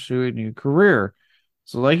acting and pursue a new career.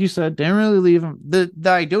 So, like you said, didn't really leave him the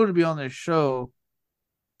idea to be on this show.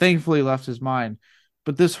 Thankfully, left his mind,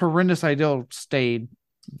 but this horrendous idea stayed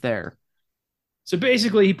there. So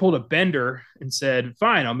basically, he pulled a Bender and said,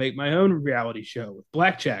 "Fine, I'll make my own reality show with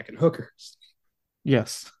blackjack and hookers."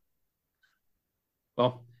 Yes.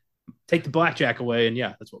 Well, take the blackjack away, and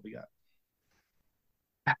yeah, that's what we got.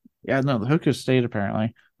 Yeah, no, the hooker stayed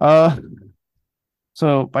apparently.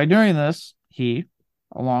 So by doing this, he,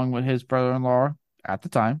 along with his brother-in-law at the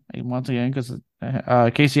time, and once again, because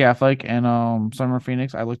Casey Affleck and Summer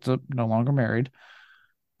Phoenix, I looked up, no longer married.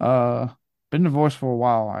 Uh, been divorced for a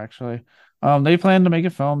while actually. They plan to make a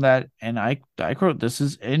film that, and I quote, this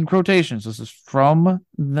is in quotations. This is from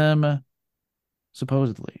them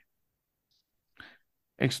supposedly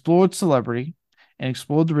explored celebrity and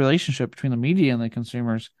explored the relationship between the media and the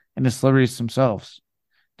consumers and the celebrities themselves.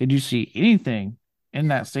 Did you see anything in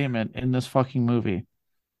that statement in this fucking movie?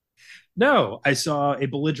 No, I saw a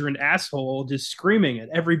belligerent asshole just screaming at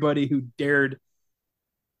everybody who dared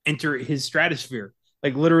enter his stratosphere.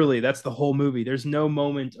 Like literally, that's the whole movie. There's no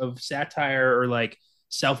moment of satire or like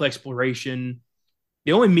self exploration.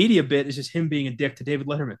 The only media bit is just him being a dick to David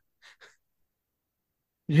Letterman.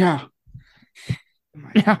 Yeah, Oh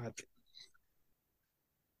my yeah. god.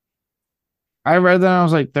 I read that and I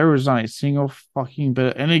was like, there was not a single fucking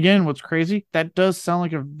bit. And again, what's crazy, that does sound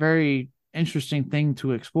like a very interesting thing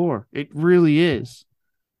to explore. It really is.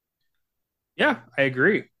 Yeah, I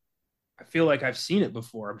agree. I feel like I've seen it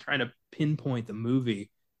before. I'm trying to pinpoint the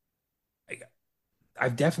movie. Like,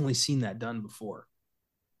 I've definitely seen that done before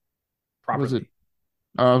Was it? properly.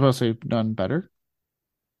 I was about to say done better.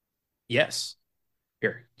 Yes.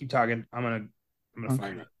 Here, keep talking. I'm gonna Okay.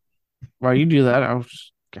 find it. While you do that, I'll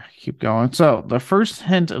just keep going. So the first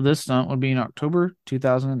hint of this stunt would be in October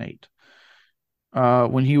 2008,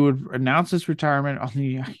 when he would announce his retirement on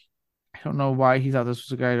the. I don't know why he thought this was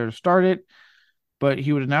the guy to start it, but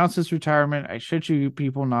he would announce his retirement. I shit you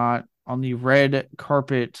people not, on the red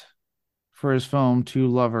carpet for his film Two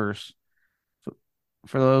Lovers.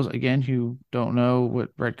 For those again who don't know what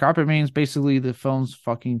red carpet means, basically the film's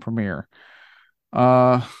fucking premiere.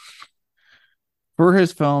 Uh, for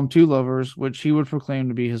his film Two Lovers, which he would proclaim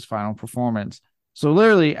to be his final performance. So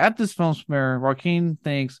literally at this film's premiere, Joaquin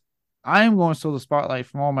thinks, I am going to steal the spotlight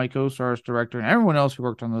from all my co-stars, director, and everyone else who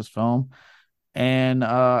worked on this film, and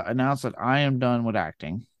announce that I am done with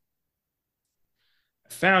acting.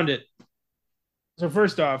 I found it. So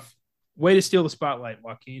first off, way to steal the spotlight,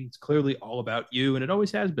 Joaquin. It's clearly all about you, and it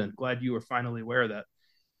always has been. Glad you were finally aware of that.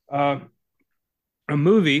 Uh, a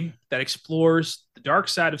movie that explores the dark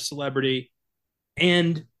side of celebrity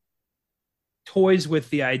and toys with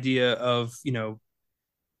the idea of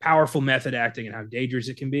powerful method acting and how dangerous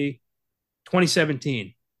it can be.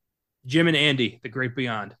 2017, Jim and Andy, The Great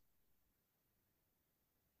Beyond.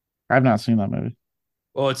 I've not seen that movie.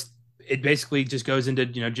 Well, it basically just goes into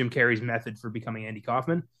Jim Carrey's method for becoming Andy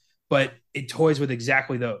Kaufman, but it toys with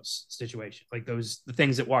exactly those situations, like the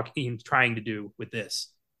things that Joaquin's trying to do with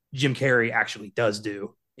this. Jim Carrey actually does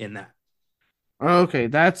do in that. Okay,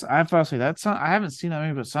 that's I thought say that's I haven't seen that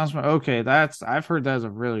movie, but it sounds okay. That's I've heard that is a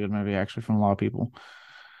really good movie actually from a lot of people.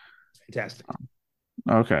 Fantastic.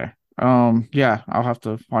 Okay. Yeah, I'll have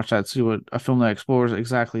to watch that, see what a film that explores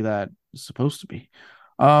exactly that is supposed to be.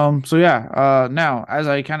 So yeah, now as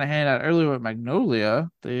I kind of hinted at earlier with Magnolia,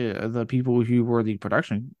 the people who were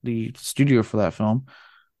the studio for that film,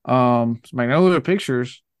 Magnolia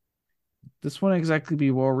Pictures, this wouldn't exactly be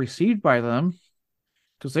well received by them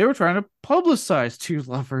because they were trying to publicize Two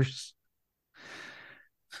Lovers.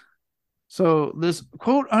 So this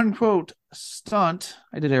quote unquote stunt,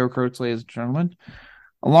 I did air quotes, ladies and gentlemen,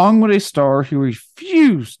 along with a star who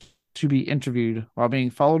refused to be interviewed while being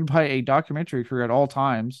followed by a documentary crew at all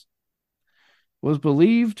times, was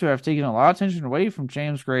believed to have taken a lot of attention away from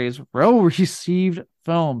James Gray's well received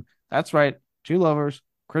film. That's right, Two Lovers,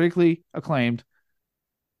 critically acclaimed.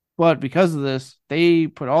 But because of this, they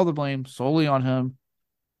put all the blame solely on him,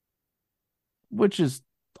 which is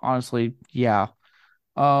honestly, yeah.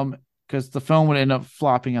 Because the film would end up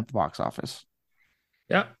flopping at the box office.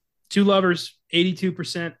 Yeah. Two Lovers,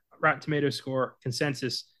 82% Rotten Tomato score,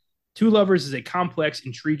 consensus. Two Lovers is a complex,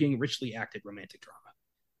 intriguing, richly acted romantic drama.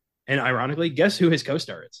 And ironically, guess who his co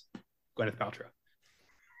star is? Gwyneth Paltrow.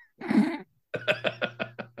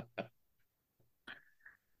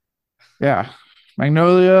 Yeah.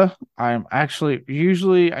 Magnolia, I'm actually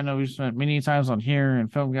usually I know we've spent many times on here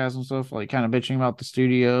and film guys and stuff like kind of bitching about the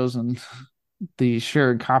studios and the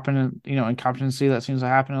sheer incompetency that seems to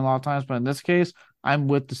happen a lot of times. But in this case, I'm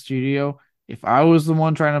with the studio. If I was the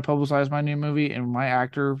one trying to publicize my new movie and my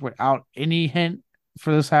actor without any hint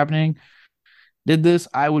for this happening did this,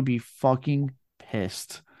 I would be fucking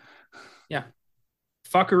pissed. Yeah.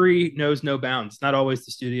 Fuckery knows no bounds. Not always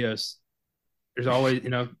the studios. There's always,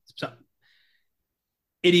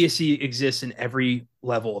 idiocy exists in every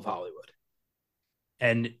level of Hollywood.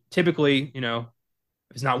 And typically, if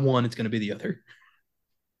it's not one, it's going to be the other.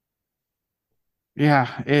 Yeah,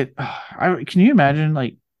 I can you imagine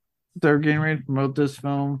like they're getting ready to promote this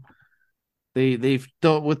film. They've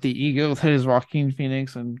dealt with the ego that is Joaquin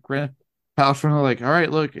Phoenix and Grant Paltrow. They're like, all right,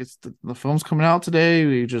 look, it's the film's coming out today.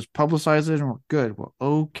 We just publicize it and we're good. Well,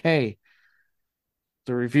 okay.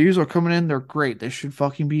 The reviews are coming in. They're great. They should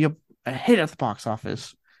fucking be a hit at the box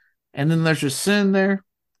office. And then they're just sitting there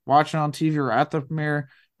watching on TV or at the premiere,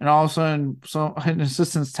 and all of a sudden, an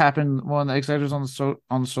assistant's tapping one of the executives on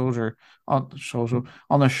the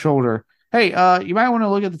shoulder. Hey, you might want to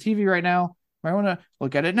look at the TV right now. You might want to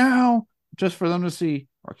look at it now, just for them to see.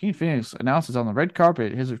 Joaquin Phoenix announces on the red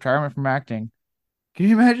carpet his retirement from acting. Can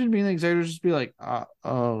you imagine being the executive just be like,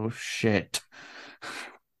 oh shit.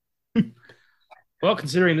 Well,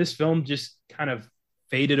 considering this film just kind of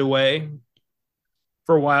faded away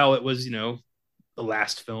for a while, it was, the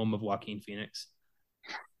last film of Joaquin Phoenix.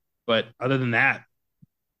 But other than that,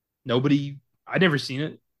 I'd never seen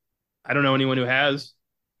it. I don't know anyone who has.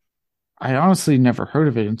 I honestly never heard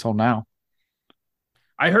of it until now.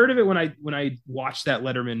 I heard of it when I watched that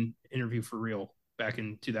Letterman interview for real back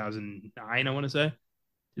in 2009, I want to say.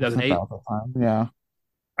 It's not 2008. about the time. Yeah.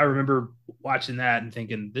 I remember watching that and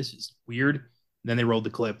thinking this is weird. And then they rolled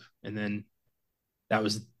the clip and then that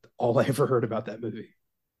was all I ever heard about that movie.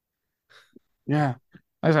 Yeah.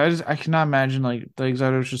 I cannot imagine like the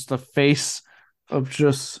executive just the face of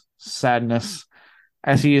just sadness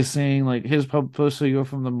as he is seeing like his publicity go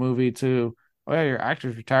from the movie to, oh yeah, your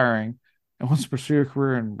actor's retiring and wants to pursue a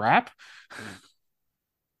career in rap.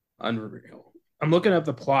 Unreal. I'm looking up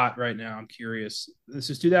the plot right now. I'm curious.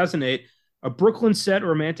 This is 2008, a Brooklyn set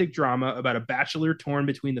romantic drama about a bachelor torn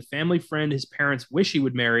between the family friend his parents wish he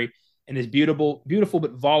would marry and his beautiful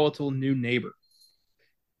but volatile new neighbor.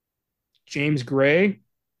 James Gray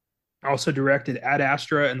also directed Ad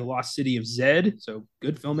Astra and the Lost City of Zed. So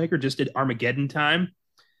good filmmaker, just did Armageddon Time.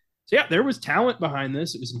 So yeah, there was talent behind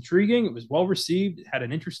this. It was intriguing. It was well received. It had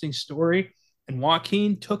an interesting story. And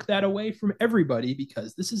Joaquin took that away from everybody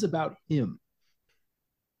because this is about him.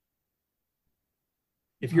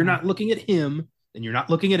 If you're not looking at him, then you're not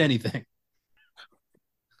looking at anything.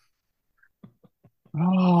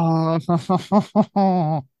 Oh,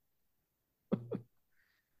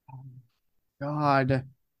 God.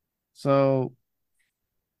 So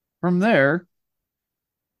from there,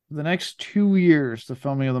 the next 2 years, the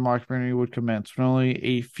filming of the mockumentary would commence with only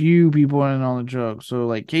a few people in on the joke. So,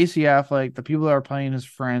 like Casey Affleck, the people that are playing his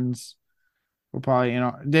friends were probably,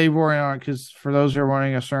 they were in on it because for those who are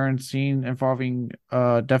wanting a certain scene involving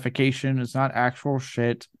defecation, it's not actual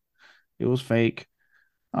shit. It was fake.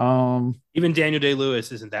 Um, Even Daniel Day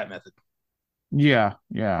Lewis isn't that method. yeah,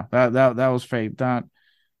 that was fake, not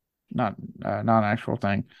an actual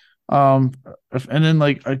thing. Um, and then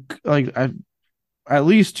at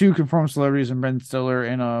least two confirmed celebrities and Ben Stiller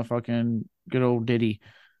in a fucking good old Diddy.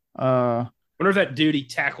 Uh, Wonder if that dude he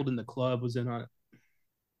tackled in the club was in on it.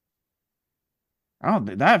 I don't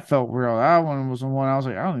think that felt real. That one was the one I was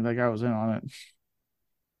like, I don't think that guy was in on it.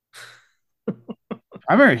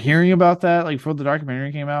 I remember hearing about that, like, before the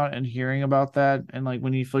documentary came out, and hearing about that, and like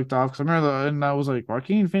when he flicked off, because I remember, and I was like,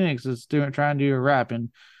 Joaquin Phoenix is trying to do a rap, and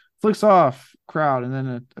flicks off crowd, and then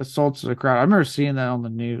it assaults the crowd. I remember seeing that on the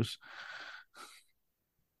news.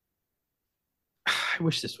 I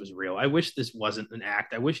wish this was real. I wish this wasn't an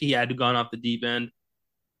act. I wish he had gone off the deep end.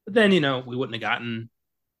 But then, we wouldn't have gotten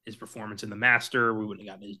his performance in The Master. We wouldn't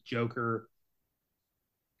have gotten his Joker.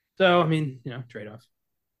 So, I mean, trade off.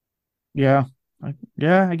 Yeah,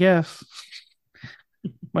 yeah, I guess.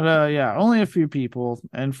 But yeah, only a few people,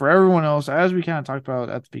 and for everyone else, as we kind of talked about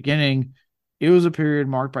at the beginning, it was a period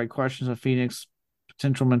marked by questions of Phoenix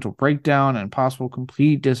potential mental breakdown and possible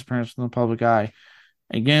complete disappearance from the public eye.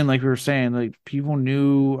 Again, like we were saying, like people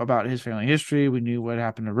knew about his family history. We knew what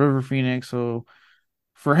happened to River Phoenix. So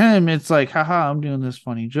for him, it's like, haha, I'm doing this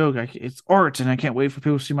funny joke. It's art, and I can't wait for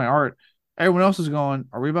people to see my art. Everyone else is going,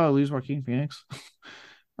 are we about to lose Joaquin Phoenix?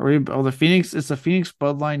 Are we? Oh, the Phoenix. It's the Phoenix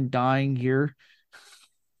bloodline dying here.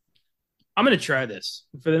 I'm going to try this.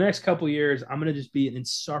 For the next couple years, I'm going to just be an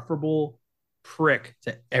insufferable prick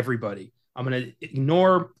to everybody. I'm going to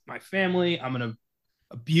ignore my family. I'm going to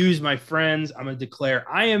abuse my friends. I'm going to declare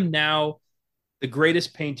I am now the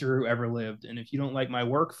greatest painter who ever lived. And if you don't like my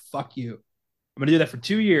work, fuck you. I'm going to do that for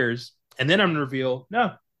 2 years. And then I'm going to reveal,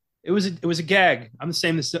 no, it was a gag. I'm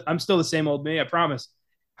still the same old me. I promise.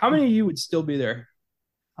 How many of you would still be there?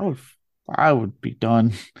 I would, I would be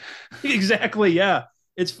done. Exactly. Yeah.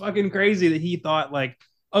 It's fucking crazy that he thought like,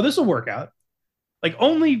 oh, this will work out. Like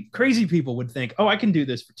only crazy people would think, oh, I can do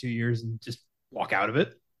this for 2 years and just walk out of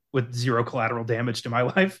it with zero collateral damage to my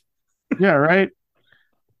life. Yeah, right.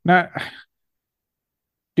 Not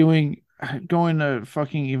doing going to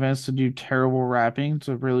fucking events to do terrible rapping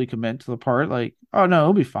to really commit to the part. Like, oh no,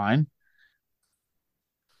 it'll be fine.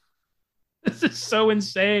 This is so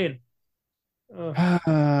insane.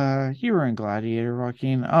 Uh, You were in Gladiator,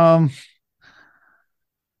 Joaquin.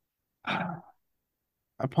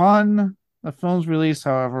 Upon the film's release,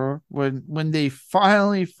 however, when they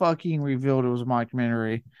finally fucking revealed it was a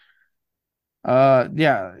mockumentary,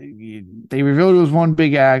 yeah, they revealed it was one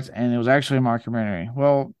big act and it was actually a mockumentary.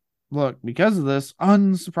 Well, look, because of this,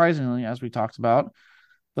 unsurprisingly, as we talked about,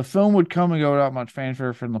 the film would come and go without much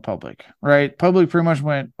fanfare from the public, right? Public pretty much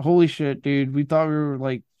went, "Holy shit, dude! We thought we were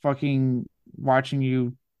like fucking watching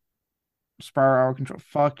you spiral out of control.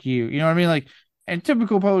 Fuck you." You know what I mean? Like, and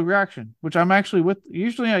typical public reaction, which I'm actually with.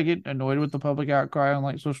 Usually, I get annoyed with the public outcry on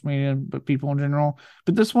like social media, but people in general.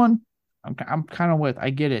 But this one, I'm kind of with.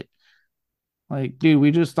 I get it. Like, dude,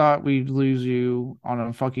 we just thought we'd lose you on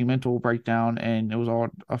a fucking mental breakdown, and it was all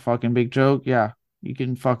a fucking big joke. Yeah, you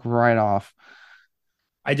can fuck right off.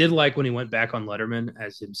 I did like when he went back on Letterman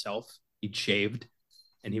as himself. He'd shaved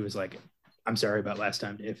and he was like, I'm sorry about last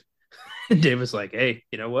time, Dave. And Dave was like, hey,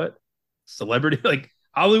 you know what? Celebrity, like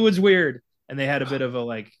Hollywood's weird. And they had a bit of a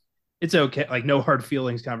like, it's okay, like no hard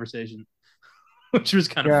feelings conversation, which was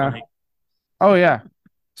kind of Yeah. funny. Oh yeah.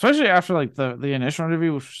 Especially after like the initial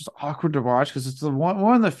interview, which was just awkward to watch because it's the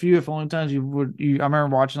one of the few, if only times I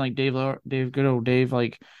remember watching like good old Dave,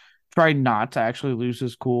 like try not to actually lose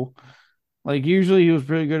his cool. Like usually he was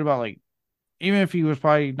really good about like even if he was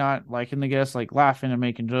probably not liking the guests, like laughing and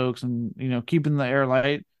making jokes and keeping the air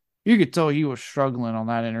light. You could tell he was struggling on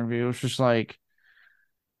that interview. It was just like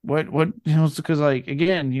what it was because like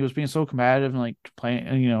again he was being so combative and like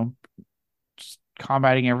playing just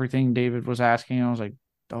combating everything David was asking. I was like,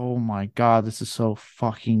 oh my god, this is so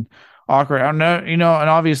fucking awkward. I know, and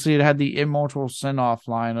obviously it had the immortal send off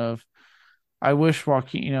line of, I wish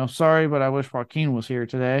Joaquin, sorry, but I wish Joaquin was here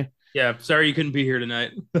today. Yeah, sorry you couldn't be here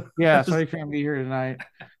tonight. Yeah, sorry, he can't be here tonight.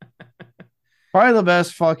 Probably the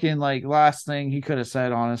best fucking like last thing he could have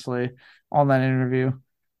said, honestly, on that interview.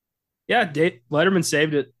 Yeah, Letterman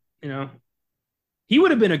saved it. You know, he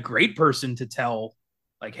would have been a great person to tell,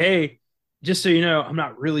 like, hey, just so you know, I'm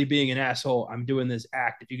not really being an asshole. I'm doing this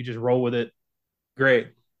act. If you could just roll with it,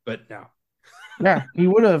 great. But no. Yeah, he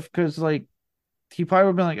would have, because like he probably would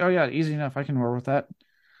have been like, oh yeah, easy enough, I can work with that.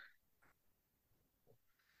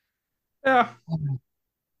 Yeah,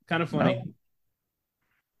 kind of No, funny.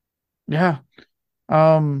 yeah.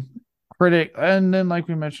 Critic, and then like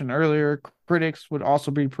we mentioned earlier, critics would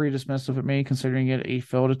also be pretty dismissive of me, considering it a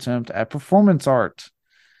failed attempt at performance art.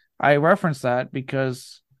 I referenced that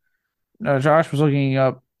because Josh was looking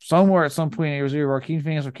up somewhere at some point. It was either Joaquin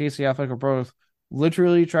Phoenix or Casey Affleck or both.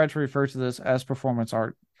 Literally tried to refer to this as performance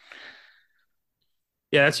art.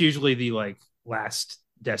 Yeah, that's usually the like last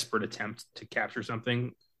desperate attempt to capture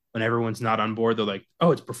something when everyone's not on board. They're like,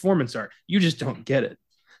 oh, it's performance art. You just don't get it.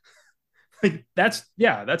 Like that's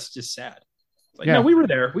just sad. Like, no, Yeah, we were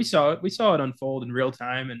there. We saw it. We saw it unfold in real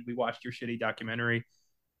time, and we watched your shitty documentary.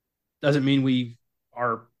 Doesn't mean we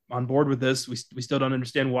are on board with this. We still don't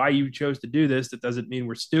understand why you chose to do this. That doesn't mean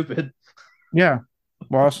we're stupid. yeah.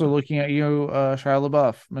 We're also looking at you, Shia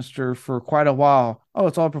LaBeouf, Mister, for quite a while. Oh,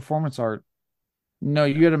 it's all performance art. No,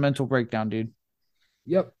 you had a mental breakdown, dude.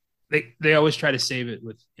 Yep. They always try to save it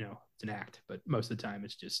with it's an act, but most of the time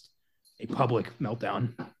it's just a public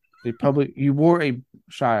meltdown. You wore a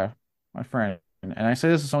Shia, my friend, and I say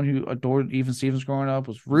this as someone who adored Even Stevens growing up,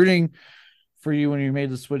 was rooting for you when you made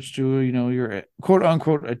the switch to your quote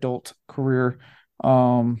unquote adult career.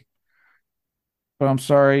 Um, but I'm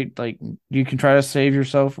sorry, like you can try to save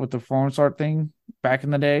yourself with the performance art thing back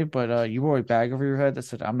in the day, but you wore a bag over your head that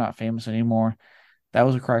said, "I'm not famous anymore." That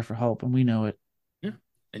was a cry for help, and we know it. Yeah.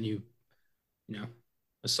 And you know,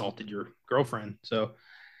 assaulted your girlfriend. So,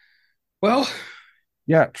 well,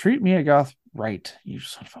 Yeah, treat Mia Goth right, you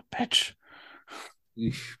son of a bitch.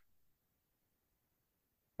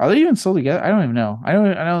 Are they even still together? I don't even know. I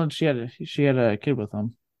know that she had a kid with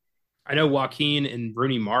him. I know Joaquin and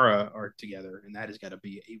Rooney Mara are together, and that has got to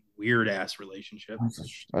be a weird ass relationship.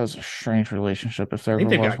 That was a strange relationship if there I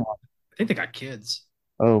think ever they was got one. I think they got kids.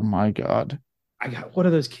 Oh my god. I got what are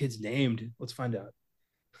those kids named? Let's find out.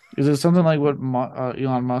 Is it something like what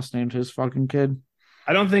Elon Musk named his fucking kid?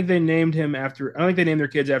 I don't think they named him after. I don't think they named their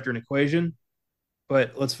kids after an equation,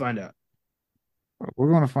 but let's find out. We're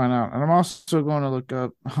going to find out. And I'm also going to look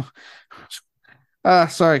up.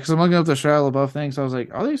 Sorry, because I'm looking up the Shia LaBeouf thing. So I was like,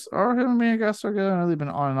 are him and me and guys still good? I know they've been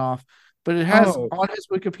on and off. but it has Oh, on his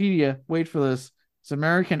Wikipedia. Wait for this. It's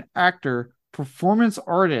American actor, performance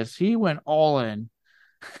artist. He went all in.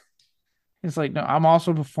 It's like, no, I'm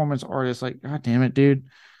also a performance artist. Like, god damn it, dude.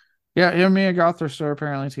 Yeah, him and Mia Goth are still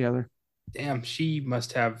apparently together. damn, she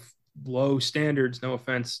must have low standards. No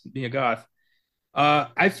offense, being a goth.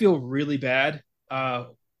 I feel really bad.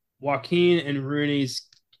 Joaquin and Rooney's,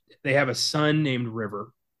 they have a son named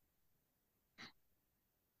River.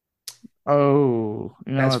 Oh,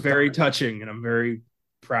 you know That's what? very touching, and I'm very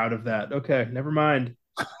proud of that. Okay, never mind.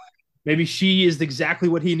 Maybe she is exactly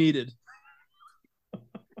what he needed.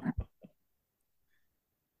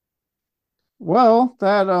 Well,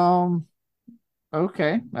 that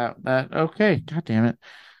okay, that okay. God damn it.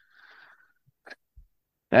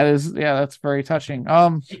 That is, yeah, that's very touching.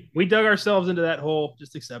 We dug ourselves into that hole.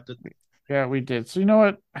 Just accept it. Yeah, we did. So you know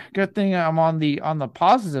what? Good thing I'm on the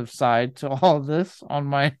positive side to all of this on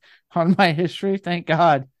my history. Thank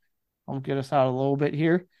God. I'll get us out a little bit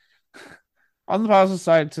here. On the positive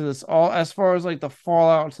side to this, all as far as like the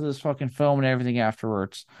fallout to this fucking film and everything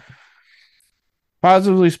afterwards.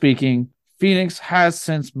 Positively speaking, Phoenix has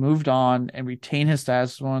since moved on and retained his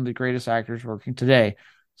status as one of the greatest actors working today.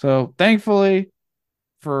 So thankfully,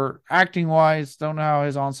 for acting wise, don't know how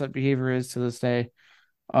his onset behavior is to this day.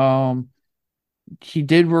 Um, he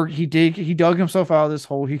did work. He dug himself out of this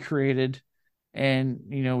hole he created, and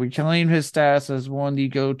reclaim his status as one the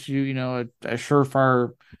go to, a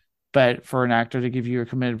surefire bet for an actor to give you a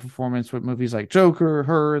committed performance with movies like Joker,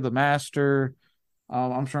 Her, The Master.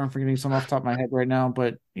 I'm sure I'm forgetting some off the top of my head right now,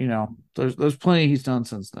 but there's plenty he's done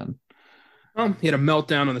since then. He had a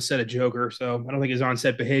meltdown on the set of Joker, so I don't think his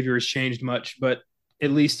on-set behavior has changed much. But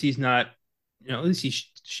at least he's not, at least he's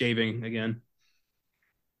shaving again.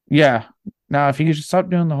 Yeah. Now, if you could just stop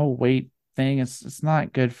doing the whole weight thing, it's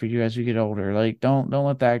not good for you as you get older. Like, don't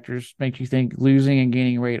let the actors make you think losing and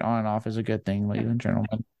gaining weight on and off is a good thing, ladies and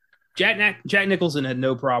gentlemen. Jack Nicholson had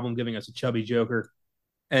no problem giving us a chubby Joker,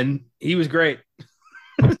 and he was great.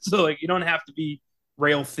 So like, you don't have to be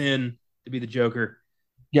rail thin to be the Joker.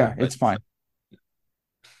 Yeah, But it's fine.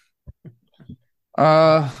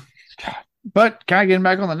 Uh, but kind of getting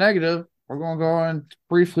back on the negative, we're gonna go and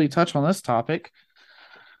briefly touch on this topic.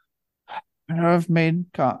 I've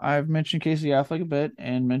mentioned Casey Affleck a bit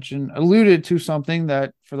and alluded to something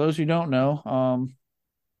that for those who don't know,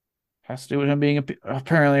 has to do with him being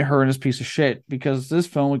apparently a horrendous piece of shit because this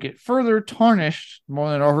film would get further tarnished more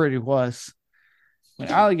than it already was. When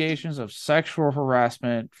allegations of sexual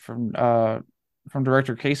harassment from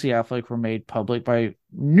director Casey Affleck were made public by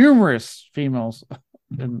numerous females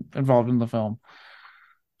involved in the film.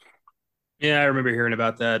 yeah, I remember hearing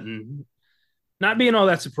about that and not being all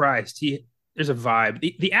that surprised. There's a vibe.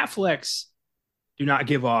 The Afflecks do not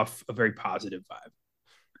give off a very positive vibe.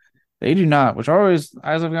 They do not, which always,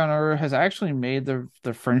 as I've gotten older, has actually made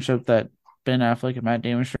the friendship that Ben Affleck and Matt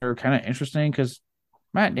Damon share kind of interesting because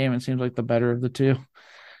Matt Damon seems like the better of the two.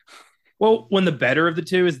 Well, when the better of the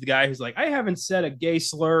two is the guy who's like, I haven't said a gay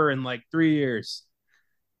slur in like 3 years.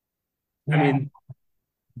 I Yeah. mean,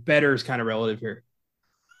 better is kind of relative here.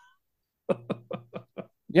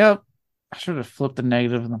 Yep. I should have flipped the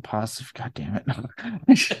negative and the positive. God damn it.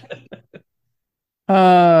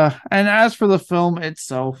 And as for the film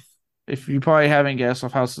itself, if you probably haven't guessed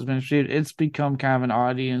off how it's been treated, it's become kind of an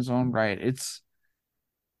oddity in its own right. It's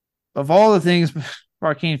of all the things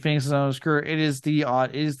Joaquin Phoenix has on his career, it is the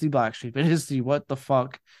odd, it is the black sheep, it is the what the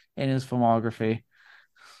fuck in his filmography.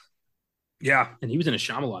 Yeah, and he was in a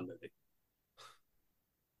Shyamalan movie.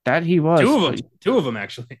 That he was, Two of but them, two of them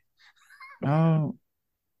actually. oh,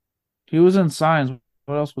 he was in Signs.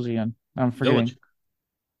 What else was he in? I'm forgetting. Village.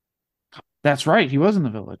 That's right, he was in The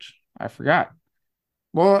Village. I forgot.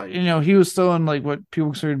 Well, he was still in like what people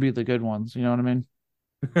consider to be the good ones. You know what I mean?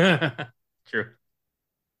 True.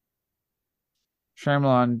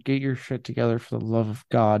 Shyamalan, get your shit together for the love of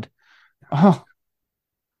God. Oh,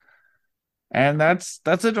 and that's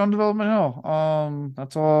it on Development Hill.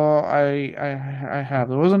 That's all I have.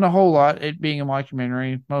 There wasn't a whole lot. It being a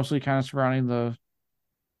mockumentary, mostly kind of surrounding the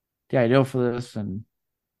idea for this and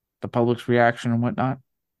the public's reaction and whatnot.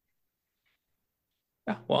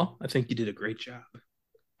 Yeah, well, I think you did a great job.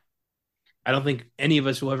 I don't think any of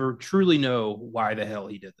us will ever truly know why the hell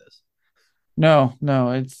he did this. No,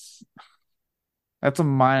 no, that's a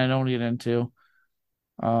mine I don't get into.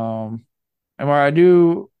 And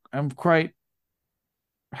while I'm quite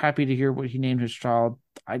happy to hear what he named his child.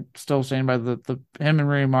 I still stand by the him and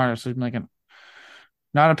Rooney Mara seem like an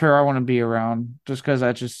not a pair I want to be around. Just because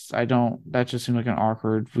that just seemed like an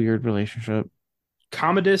awkward, weird relationship.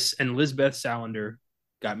 Commodus and Lisbeth Salander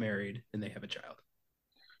got married and they have a child.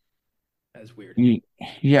 That's weird.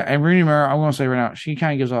 Yeah, and Rooney Mara, I'm gonna say right now, she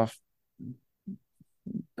kind of gives off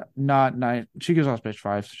not nice. She gives off bitch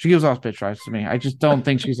vibes. She gives off bitch vibes to me. I just don't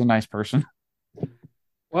think she's a nice person.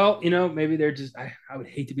 Well, maybe they're just. I would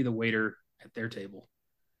hate to be the waiter at their table.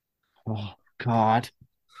 Oh God.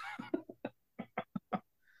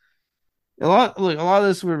 A lot of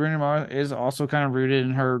this with Rooney Mara is also kind of rooted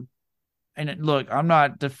in her. Look, I'm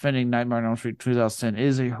not defending Nightmare on Elm Street 2010. It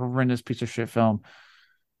is a horrendous piece of shit film.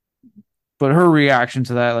 But her reaction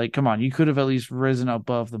to that, like, come on, you could have at least risen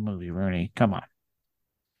above the movie, Rooney. Come on.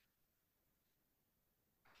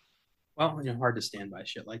 Well, hard to stand by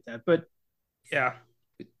shit like that, but yeah,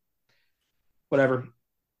 whatever.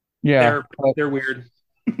 Yeah. They're they're weird.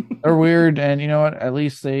 They're weird, and you know what? At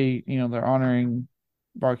least they're honoring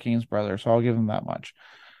Barkeen's brother, so I'll give them that much.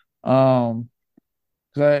 Because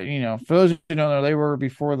for those who don't know, they were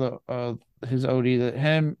before the his OD. That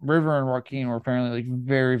him, River, and Joaquin were apparently like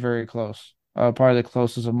very, very close. Probably the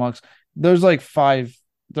closest amongst. There's like five.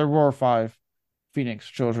 There were five Phoenix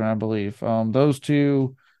children, I believe. Those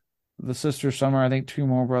two, the sister Summer, I think two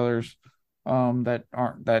more brothers,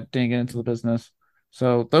 that didn't get into the business.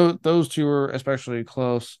 So those two were especially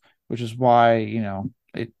close, which is why you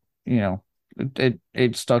know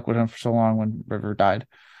it stuck with him for so long when River died.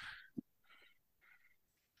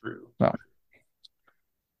 True. So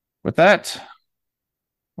with that,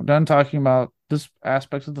 we're done talking about this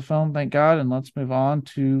aspect of the film, thank God, and let's move on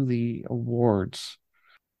to the awards.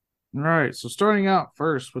 All right, so starting out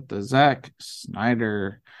first with the Zack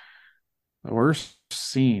Snyder, the worst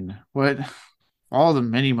scene. What all the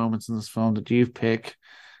many moments in this film did you pick?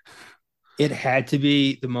 It had to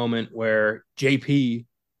be the moment where JP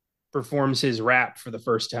performs his rap for the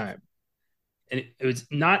first time, and it was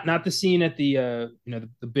not the scene at the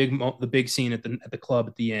the big scene at the club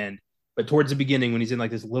at the end, but towards the beginning when he's in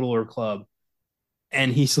like this littler club,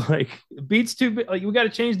 and he's like, beats too big, like we got to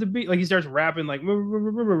change the beat, like he starts rapping like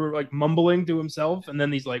mumbling to himself, and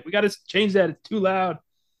then he's like, we got to change that, it's too loud.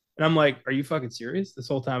 And I'm like, are you fucking serious? This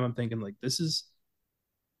whole time I'm thinking like, this is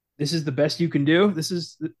the best you can do. This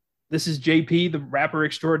is JP, the rapper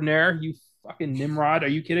extraordinaire. You fucking Nimrod. Are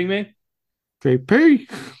you kidding me?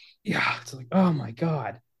 JP. Yeah, it's like, oh my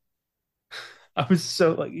god. I was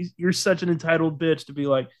so like, you're such an entitled bitch to be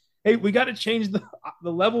like, hey, we got to change the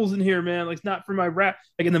levels in here, man. Like, it's not for my rap.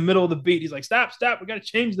 Like in the middle of the beat, he's like, stop, we got to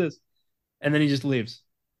change this, and then he just leaves.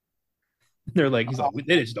 They're like, he's like,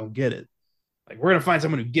 they just don't get it. Like, we're gonna find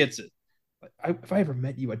someone who gets it. Like, if I ever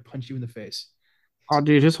met you, I'd punch you in the face. Oh,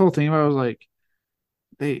 dude, his whole thing about it was like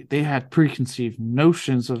they had preconceived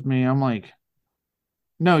notions of me. I'm like,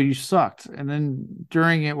 no, you sucked. And then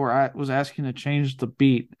during it, where I was asking to change the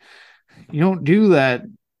beat, you don't do that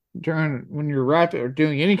during when you're rapping or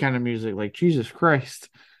doing any kind of music. Like Jesus Christ.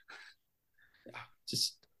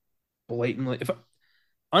 Just blatantly, if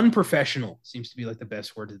unprofessional seems to be like the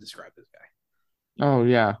best word to describe this guy. Oh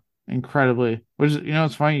yeah, incredibly. Which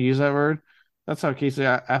it's funny you use that word. That's how Casey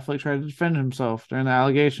Affleck tried to defend himself during the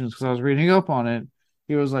allegations because I was reading up on it.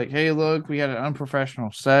 He was like, "Hey, look, we had an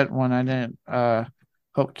unprofessional set when I didn't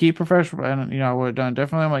hope keep professional, and I would have done it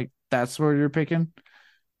differently." I'm like, "That's where you're picking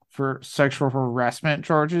for sexual harassment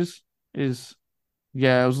charges." Is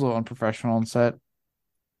Yeah, it was a little unprofessional on set.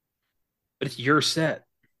 But it's your set.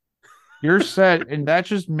 You're set, and that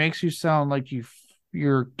just makes you sound like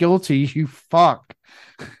you're guilty. You fuck.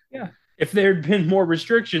 Yeah. If there had been more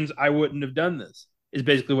restrictions, I wouldn't have done this. Is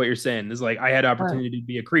basically what you're saying. Is like I had Right. opportunity to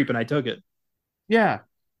be a creep and I took it. Yeah.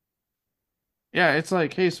 Yeah, it's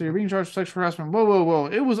like, hey, so you're being charged with sexual harassment. Whoa, whoa, whoa.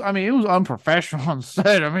 It was unprofessional on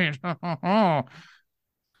set. I mean,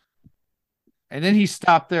 and then he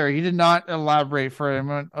stopped there. He did not elaborate for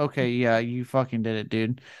him. Okay, yeah, you fucking did it,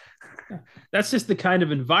 dude. Yeah. That's just the kind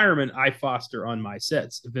of environment I foster on my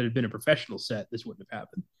sets. If it had been a professional set, this wouldn't have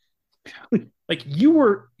happened. Like you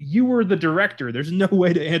were the director. There's no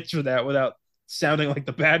way to answer that without sounding like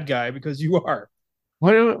the bad guy because you are.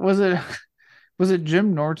 What was it? Was it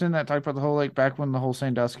Jim Norton that talked about the whole like back when the whole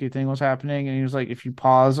Sandusky thing was happening, and he was like, if you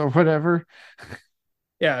pause or whatever.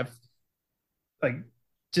 Yeah, like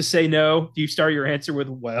just say no. Do you start your answer with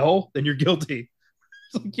well, then you're guilty.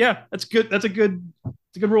 It's like, yeah, that's good. It's a good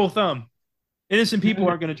rule of thumb. Innocent people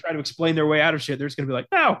aren't going to try to explain their way out of shit. They're just going to be like,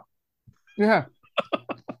 no. Yeah.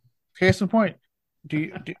 Case in point.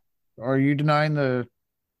 Are you denying the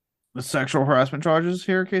sexual harassment charges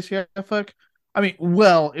here, Casey Affleck? I mean,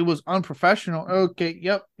 well, it was unprofessional. Okay,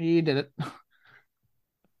 yep, he did it.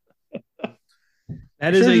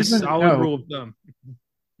 That is Should have a just been solid no. rule of thumb.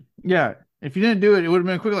 Yeah, if you didn't do it, it would have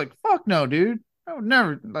been quick. Like, fuck no, dude. I would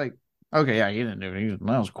never like. Okay, yeah, you didn't do it.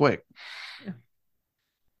 That was quick. Yeah.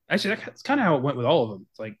 Actually, that's kind of how it went with all of them.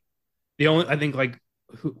 It's like The only I think like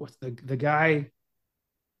what's the guy?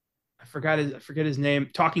 I forget his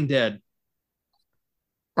name. Talking Dead.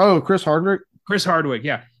 Oh, Chris Hardwick. Chris Hardwick.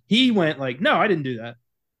 Yeah, he went like, no, I didn't do that,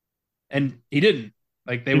 and he didn't.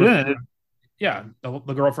 Like they He were, didn't. yeah,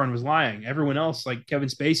 the girlfriend was lying. Everyone else, like Kevin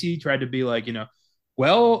Spacey, tried to be like,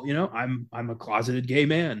 well, I'm a closeted gay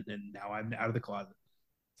man, and now I'm out of the closet.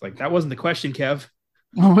 It's like that wasn't the question, Kev.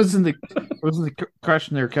 Wasn't the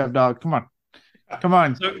question there, Kev Dog? Come on, come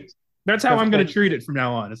on. So that's how Kev, I'm going Kev. to treat it from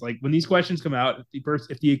now on. It's like when these questions come out,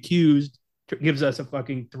 if the accused gives us a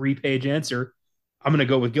fucking 3-page answer, I'm going to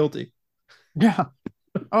go with guilty. Yeah.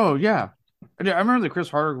 Oh yeah. I remember the Chris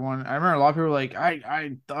Hardwick one. I remember a lot of people were like,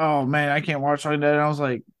 oh man, I can't watch like that. And I was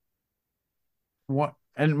like, what?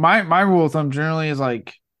 And my rule of thumb generally is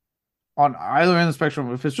like on either end of the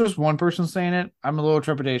spectrum. If it's just one person saying it, I'm a little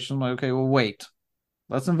trepidation. I'm like, okay, well, wait,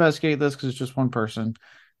 let's investigate this because it's just one person.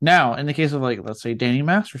 Now, in the case of like, let's say Danny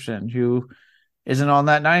Masterson, who isn't on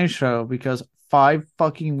that 90s show because 5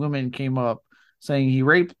 fucking women came up saying he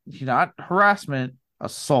raped, not harassment,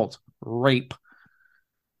 assault, rape.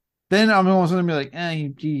 Then I'm almost gonna be like,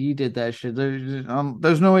 he did that shit.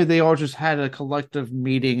 There's no way they all just had a collective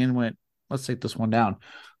meeting and went, let's take this one down.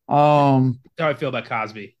 Um, That's how I feel about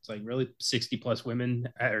Cosby. It's like really 60 plus women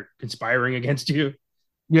are conspiring against you.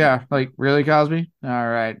 yeah, like really, Cosby. All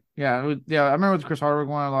right, yeah. I remember with Chris Hardwick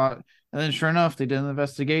one a lot, and then sure enough, they did an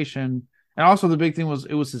investigation, and also the big thing was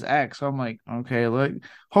it was his ex. So I'm like, okay, look,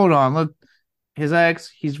 hold on, look, his ex.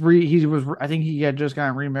 He was I think he had just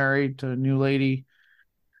gotten remarried to a new lady.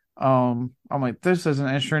 I'm like, this isn't,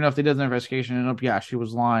 and sure enough, they did an investigation and up, yeah, she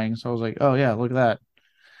was lying. So I was like, oh yeah, look at that.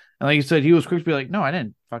 And like you said, he was quick to be like, no, I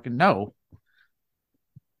didn't fucking know.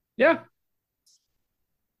 Yeah,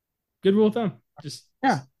 good rule of thumb. Just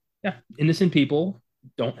Yeah, yeah, innocent people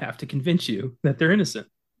don't have to convince you that they're innocent.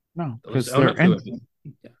 no, They'll just because own they're up to in.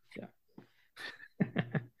 it. Yeah, yeah.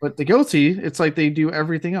 But the guilty, it's like they do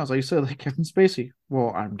everything else. Like you said, like Kevin Spacey.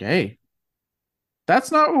 Well, I'm gay.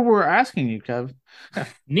 That's not what we're asking you, Kev.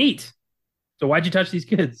 Neat. So why'd you touch these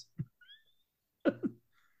kids?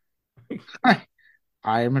 I,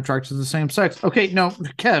 I am attracted to the same sex. Okay, no,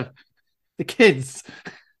 Kev, the kids.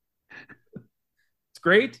 It's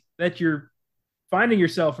great that you're finding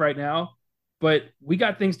yourself right now, but we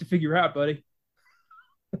got things to figure out, buddy.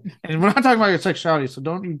 And we're not talking about your sexuality, so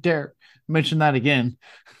don't you dare mention that again.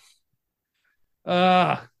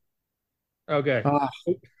 Uh okay. Uh,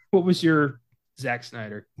 What was your Zack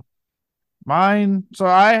Snyder? Mine. So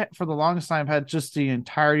I, for the longest time, had just the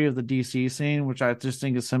entirety of the DC scene, which I just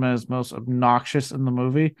think is him as most obnoxious in the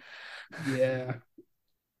movie. Yeah.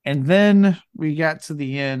 And then we got to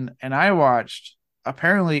the end, and I watched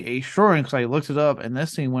apparently a shoring because I looked it up, and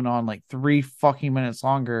this scene went on like 3 fucking minutes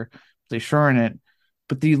longer. They shoring it,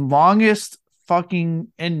 but the longest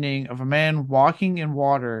fucking ending of a man walking in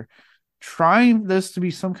water, trying this to be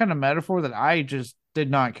some kind of metaphor that I just did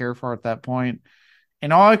not care for at that point.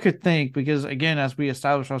 And all I could think, because again, as we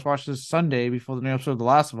established, I was watching this Sunday before the new episode of The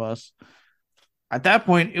Last of Us. At that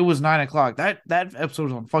point, it was 9 o'clock. That episode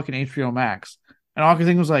was on fucking HBO Max, and all I could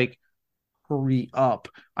think was like, "Hurry up!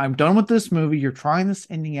 I'm done with this movie. You're trying this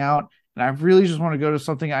ending out, and I really just want to go to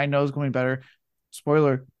something I know is going to be better."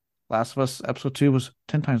 Spoiler: Last of Us episode 2 was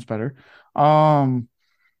 10 times better. Um,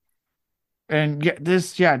 and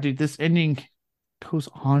yeah, dude, this ending goes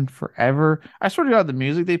on forever. I swear to God, the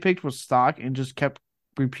music they picked was stock and just kept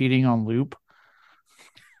repeating on loop.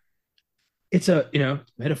 It's a,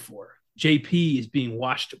 metaphor. JP is being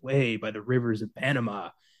washed away by the rivers of Panama,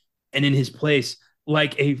 and in his place,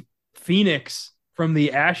 like a phoenix from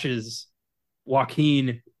the ashes,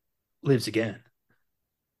 Joaquin lives again.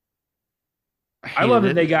 I I love that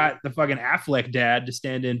hated they it. got the fucking Affleck dad to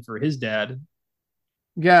stand in for his dad.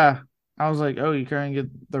 Yeah, I was like, oh, you can't get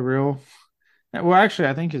the real. Well, actually,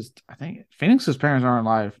 I think Phoenix's parents aren't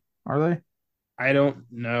alive, are they? I don't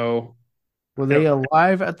know. Were I they don't.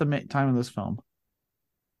 alive at the time of this film?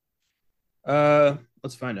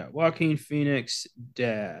 Let's find out. Joaquin Phoenix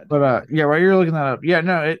dad. But yeah, while you're looking that up, yeah,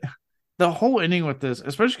 no, the whole ending with this,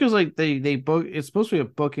 especially because like they book, it's supposed to be a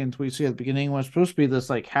bookend we see at the beginning, was supposed to be this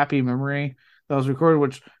like happy memory that was recorded,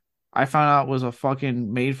 which I found out was a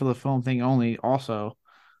fucking made for the film thing only, also.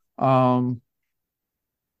 Um,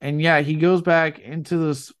 and yeah, he goes back into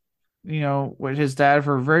this, with his dad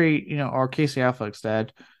for a very, or Casey Affleck's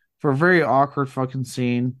dad for a very awkward fucking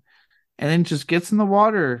scene, and then just gets in the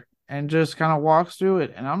water and just kind of walks through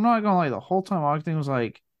it. And I'm not gonna lie, the whole time I was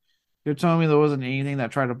like, you're telling me there wasn't anything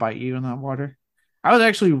that tried to bite you in that water? I was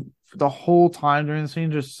actually the whole time during the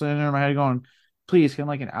scene just sitting there in my head going, please, can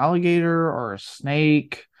like an alligator or a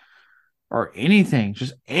snake or anything,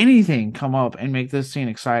 just anything come up and make this scene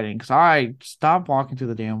exciting. Because I stopped walking through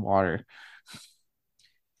the damn water.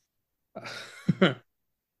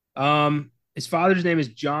 His father's name is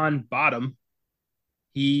John Bottom.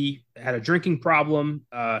 He had a drinking problem.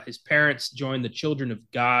 His parents joined the Children of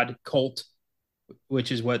God cult,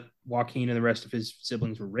 which is what Joaquin and the rest of his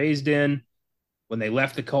siblings were raised in. When they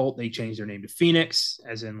left the cult, they changed their name to Phoenix,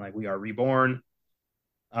 as in like we are reborn.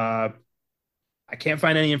 Uh, I can't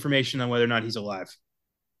find any information on whether or not he's alive,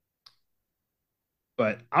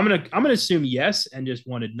 but I'm gonna assume yes, and just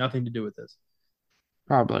wanted nothing to do with this.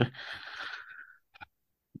 Probably.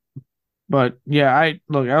 But yeah, I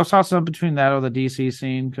was tossing up between that or the DC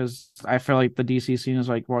scene because I feel like the DC scene is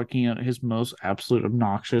like Joaquin at his most absolute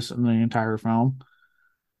obnoxious in the entire film.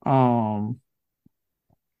 Um,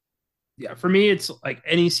 Yeah, for me, it's like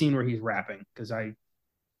any scene where he's rapping because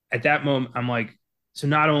at that moment I'm like, so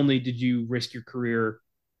not only did you risk your career,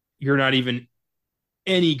 you're not even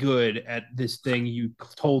any good at this thing you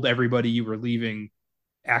told everybody you were leaving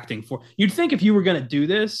acting for. You'd think if you were going to do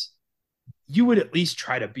this, you would at least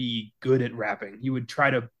try to be good at rapping. You would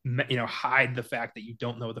try to, hide the fact that you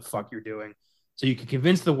don't know what the fuck you're doing so you could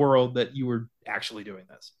convince the world that you were actually doing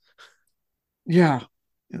this. yeah,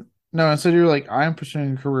 no, instead you're like, I'm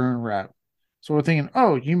pursuing a career in rap. So we're thinking,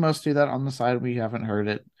 oh, you must do that on the side. We haven't heard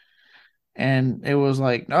it. And it was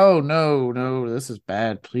like, no, no, no, this is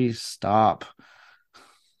bad. Please stop.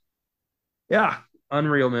 Yeah,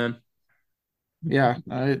 unreal, man. Yeah,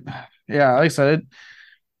 yeah, like I said,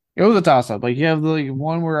 it was a toss up. Like you have the like,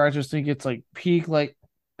 one where I just think it's like peak, like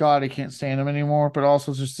God, I can't stand him anymore, but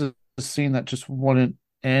also just a scene that just wouldn't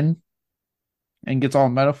end and gets all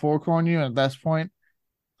metaphorical on you. And at this point,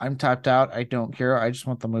 I'm tapped out. I don't care. I just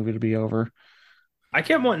want the movie to be over. I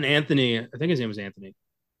kept wanting Anthony. I think his name was Anthony,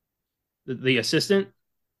 the assistant.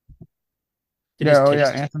 Did Yeah, his oh yeah,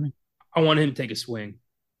 taste? Anthony. I wanted him to take a swing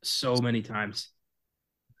so many times.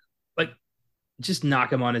 Like, just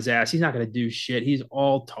knock him on his ass. He's not going to do shit. He's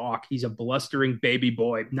all talk. He's a blustering baby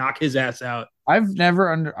boy. Knock his ass out. I've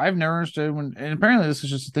never understood when, and apparently this is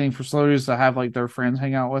just a thing for celebrities to have like their friends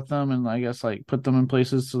hang out with them and I guess like put them in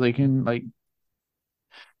places so they can like,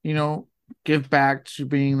 you know, give back to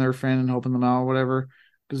being their friend and helping them out or whatever.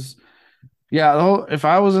 Because yeah, if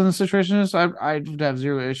I was in the situation, I'd have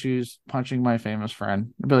zero issues punching my famous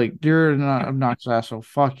friend. I'd be like, you're not obnoxious asshole.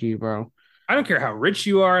 Fuck you, bro. I don't care how rich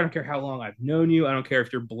you are. I don't care how long I've known you. I don't care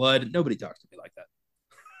if you're blood. Nobody talks to me like that.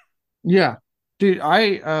 Yeah. Dude,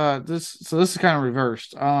 this is kind of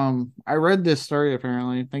reversed. I read this story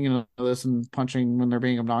apparently, thinking of this and punching when they're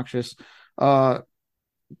being obnoxious. Uh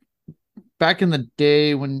Back in the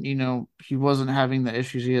day when, he wasn't having the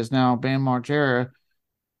issues he has now, Bam Margera,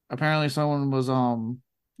 apparently someone was talking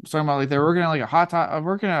about like they were working at like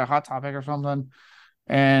working at a hot topic or something,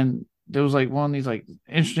 and there was like one of these like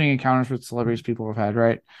interesting encounters with celebrities people have had,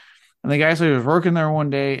 right? And the guy said he was working there one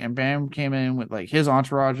day and Bam came in with like his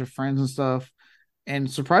entourage of friends and stuff. And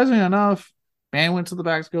surprisingly enough, Bam went to the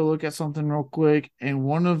back to go look at something real quick, and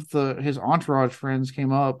one of his entourage friends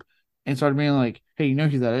came up and started being like, "Hey, you know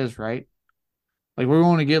who that is, right? Like we're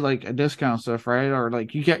going to get like a discount stuff, right? Or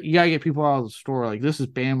like you gotta get people out of the store. Like this is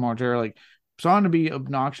Bam Margera, like starting to be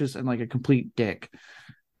obnoxious and like a complete dick."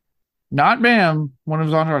 Not Bam, one of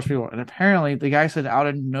his entourage people. And apparently the guy said out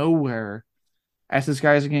of nowhere, as this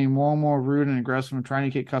guy's getting more and more rude and aggressive and trying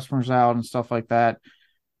to get customers out and stuff like that,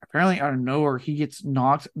 apparently out of nowhere, he gets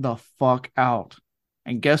knocked the fuck out.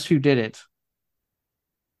 And guess who did it?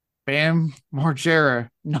 Bam Margera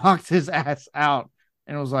knocked his ass out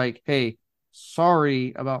and was like, "Hey,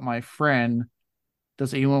 sorry about my friend.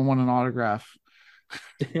 Does anyone want an autograph?"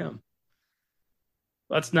 Damn.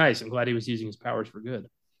 That's nice. I'm glad he was using his powers for good.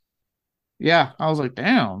 Yeah, I was like,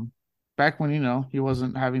 damn. Back when, he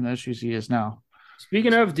wasn't having the issues he is now.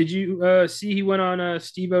 Speaking of, did you see he went on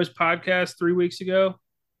Steve O's podcast 3 weeks ago?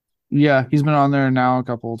 Yeah, he's been on there now a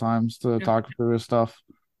couple of times to Yeah. talk through his stuff.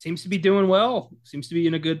 Seems to be doing well. Seems to be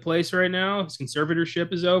in a good place right now. His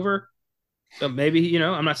conservatorship is over. So maybe,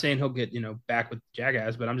 I'm not saying he'll get, back with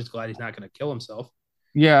Jackass, but I'm just glad he's not going to kill himself.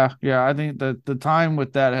 Yeah, yeah. I think that the time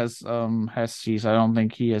with that has ceased. I don't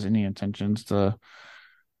think he has any intentions to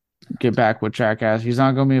get back with Jackass. He's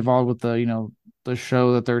not going to be involved with the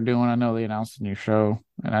show that they're doing. I know they announced a new show,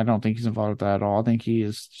 and I don't think he's involved with that at all. I think he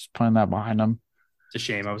is just putting that behind him. It's a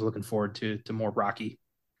shame. I was looking forward to more Rocky.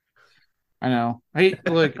 I know. Hey,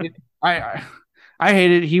 look, I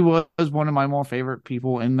hate it. He was one of my more favorite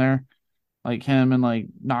people in there. Like him and like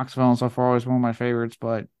Knoxville and stuff are always one of my favorites.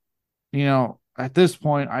 But at this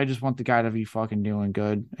point, I just want the guy to be fucking doing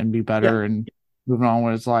good and be Yeah. better and moving on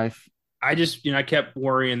with his life. I just, I kept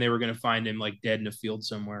worrying they were going to find him like dead in a field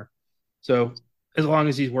somewhere. So as long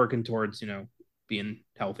as he's working towards, being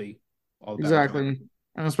healthy, all the better for him. Exactly.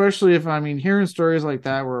 And especially if, I mean, hearing stories like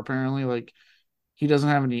that where apparently like he doesn't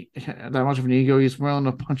have any that much of an ego, he's willing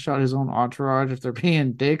to punch out his own entourage if they're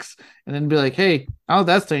being dicks, and then be like, "Hey, now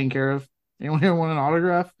that's taken care of. Anyone here want an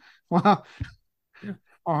autograph? Well, Yeah.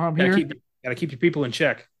 I'm Gotta here." keep gotta keep your people in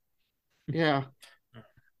check. Yeah.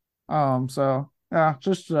 So yeah,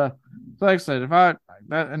 just like I said, if I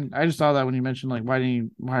that and I just saw that when you mentioned like why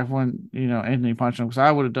wouldn't Anthony punch him, because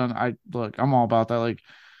I would have done. I look, I'm all about that. Like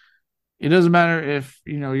it doesn't matter if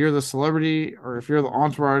you're the celebrity or if you're the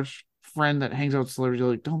entourage friend that hangs out with celebrities.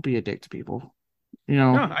 Like, don't be a dick to people. You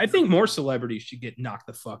know. No, I think more celebrities should get knocked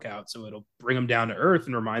the fuck out so it'll bring them down to earth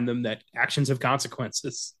and remind them that actions have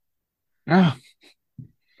consequences. Yeah.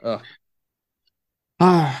 Ugh.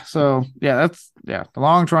 So yeah, that's the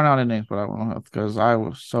long drawn out ending, but I won't have because I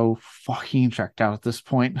was so fucking checked out at this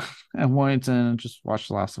point and wanted to just watch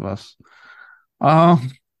The Last of Us.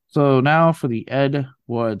 Um, so now for the Ed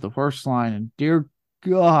Wood, the worst line, and dear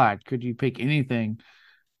God, could you pick anything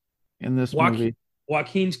in this movie?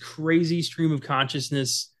 Joaquin's crazy stream of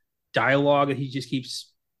consciousness dialogue that he just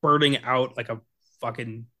keeps spurting out like a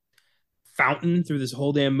fucking fountain through this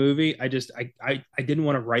whole damn movie. I didn't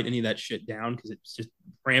want to write any of that shit down because it's just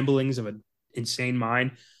ramblings of an insane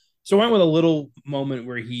mind. So I went with a little moment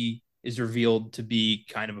where he is revealed to be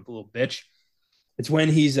kind of a little bitch. It's when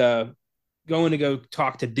he's going to go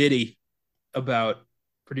talk to Diddy about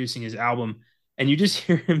producing his album, and you just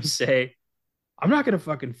hear him say, "I'm not gonna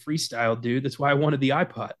fucking freestyle, dude. That's why I wanted the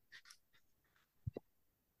iPod."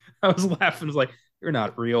 I was laughing. I was like, "You're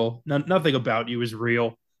not real. Nothing about you is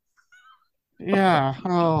real." Yeah.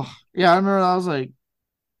 Oh, yeah. I remember I was like,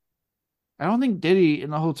 I don't think Diddy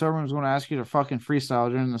in the hotel room is going to ask you to fucking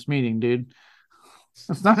freestyle during this meeting, dude.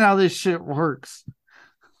 That's not how this shit works.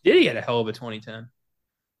 Diddy had a hell of a 2010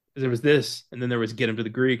 because there was this, and then there was Get Him to the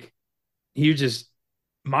Greek. He was just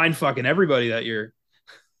mind fucking everybody that year.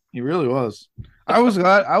 He really was. I was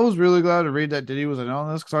glad. I was really glad to read that Diddy was in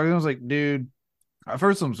on this because I was like, dude, I've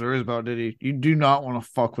heard some stories about Diddy. You do not want to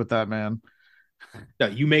fuck with that man. No,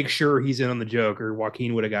 you make sure he's in on the joke, or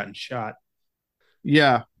Joaquin would have gotten shot.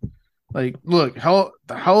 Yeah. Like, look, the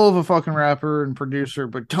hell of a fucking rapper and producer,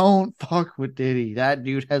 but don't fuck with Diddy. That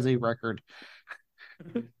dude has a record.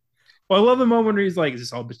 Well, I love the moment where he's like, "Is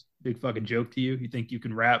this all a big fucking joke to you? You think you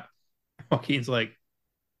can rap?" Joaquin's like,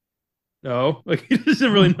 "No," like he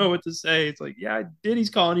doesn't really know what to say. It's like, "Yeah, Diddy's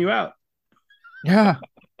calling you out." Yeah.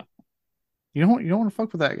 You don't want to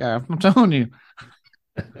fuck with that guy. I'm telling you.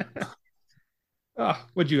 Oh,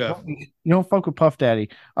 what'd you have? You don't fuck with Puff Daddy.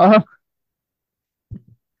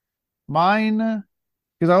 Mine,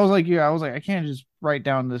 because I was like, I was like, I can't just write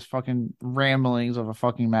down this fucking ramblings of a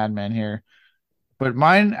fucking madman here. But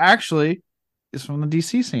mine actually is from the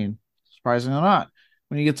DC scene, surprisingly or not.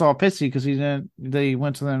 When he gets all pissy because they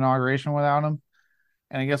went to the inauguration without him.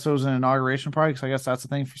 And I guess it was an inauguration party because I guess that's the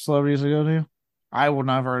thing for celebrities to go to. I will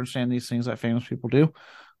never understand these things that famous people do.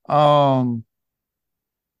 Um,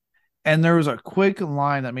 and there was a quick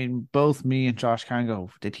line that made both me and Josh kind of go,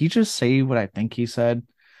 "Did he just say what I think he said?"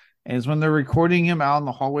 And it's when they're recording him out in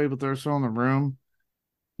the hallway, but they're still in the room.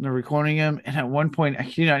 And they're recording him, and at one point,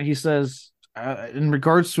 he says, in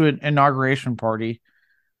regards to an inauguration party,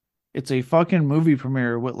 it's a fucking movie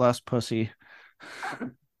premiere with less pussy. Oh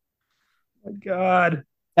my God.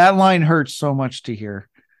 That line hurts so much to hear.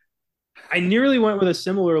 I nearly went with a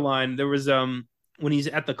similar line. There was when he's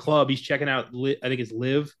at the club, he's checking out I think it's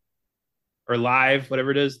Live or Live,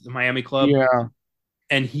 whatever it is, the Miami club. Yeah.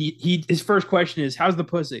 And his first question is, "How's the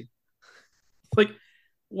pussy?" Like,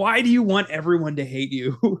 why do you want everyone to hate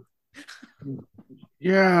you?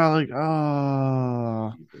 Yeah, like,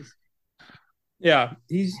 Yeah,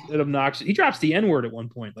 he's an obnoxious. He drops the N word at one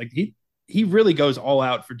point. Like he really goes all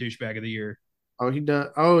out for douchebag of the year. oh, he does.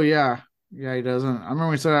 Oh, yeah. Yeah, he doesn't. I remember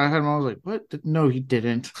when he said I had him, I was like, what? No, he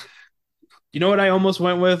didn't. You know what I almost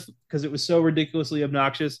went with because it was so ridiculously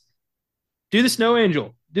obnoxious? Do the snow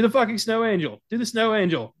angel. Do the fucking snow angel. Do the snow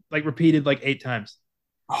angel. Like repeated like 8 times.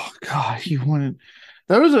 Oh, God, he wanted.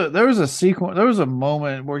 There was a sequence. There was a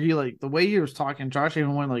moment where he like the way he was talking. Josh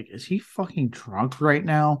even went like, "Is he fucking drunk right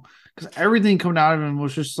now?" Because everything coming out of him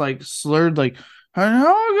was just like slurred. Like, "How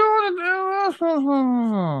you gonna do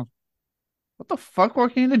this?" What the fuck,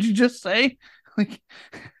 Joaquin? Did you just say? Like,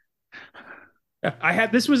 I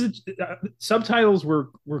had this was subtitles were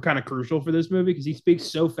kind of crucial for this movie because he speaks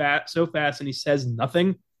so fast, and he says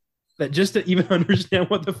nothing that just to even understand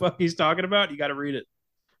what the fuck he's talking about, you got to read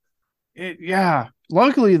it. yeah.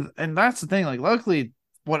 Luckily, and that's the thing. Like, luckily,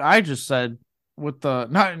 what I just said with the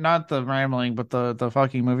not the rambling, but the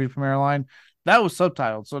fucking movie premiere line that was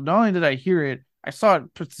subtitled. So not only did I hear it, I saw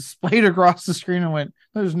it displayed across the screen and went,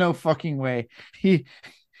 "There's no fucking way." He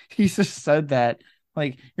just said that.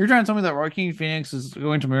 Like, you're trying to tell me that Joaquin Phoenix is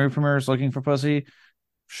going to movie premieres looking for pussy?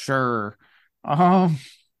 Sure. Um,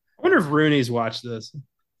 I wonder if Rooney's watched this.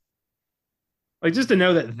 Like just to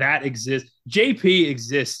know that that exists. JP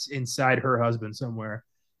exists inside her husband somewhere.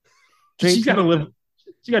 She's got to JP live.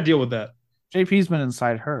 She got to deal with that. JP's been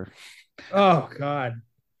inside her. Oh God.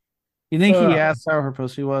 You think he Ugh. asked how her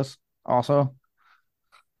pussy was? Also,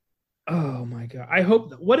 Oh my God. I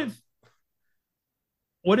hope. What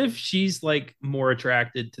if she's like more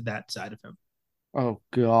attracted to that side of him? oh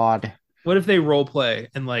god, What if they role play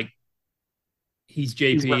and like he's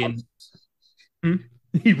he's JP and raps, hmm?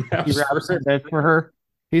 he he raps for raps her. it dead for her.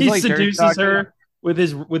 He's He like dirty seduces talking. her with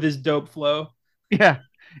his dope flow. Yeah,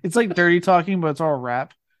 it's like dirty talking, but it's all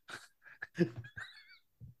rap.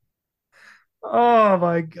 Oh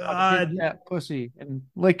my Hit God. that pussy and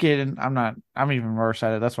lick it, and I'm even worse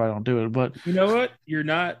at it. That's why I don't do it. But You know what? You're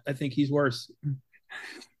not. I think he's worse.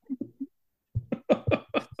 At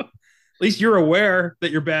least you're aware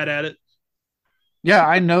that you're bad at it. yeah,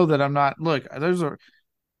 I know that I'm not. Look,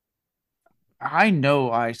 I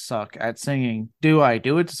know I suck at singing. Do I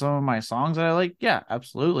do it to some of my songs that I like? Yeah,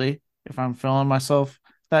 absolutely. If I'm feeling myself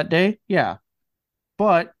that day, yeah.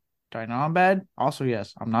 But do I know I'm bad? Also,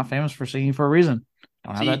 yes. I'm not famous for singing for a reason.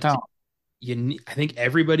 Don't have that See, talent. I think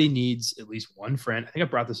everybody needs at least one friend. I think I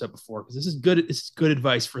brought this up before because this is good. This is good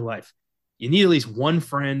advice for life. You need at least one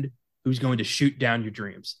friend who's going to shoot down your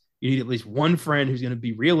dreams. You need at least one friend who's going to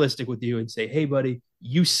be realistic with you and say, "Hey, buddy,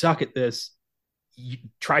 you suck at this. You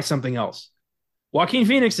try something else." Joaquin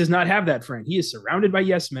Phoenix does not have that friend. He is surrounded by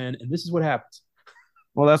yes men, and this is what happens.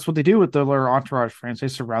 Well, that's what they do with their entourage friends. They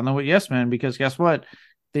surround them with yes men because guess what?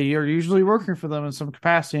 They are usually working for them in some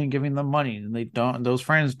capacity and giving them money, and they don't. Those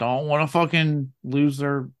friends don't want to fucking lose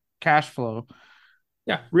their cash flow.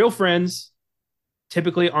 Yeah, real friends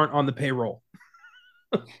typically aren't on the payroll.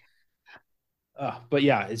 But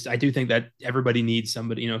yeah, I do think that everybody needs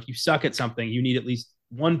somebody. If you suck at something, you need at least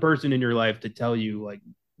one person in your life to tell you, like,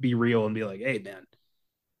 be real and be like, "Hey, man,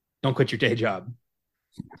 don't quit your day job."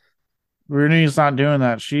 Rooney's not doing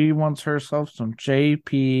that. She wants herself some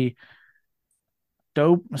JP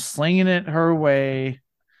dope, slinging it her way,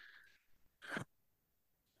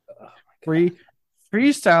 Oh my God. free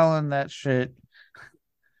freestyling that shit.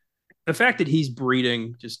 The fact that he's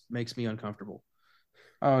breeding just makes me uncomfortable.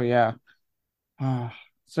 Oh yeah.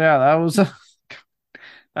 So yeah,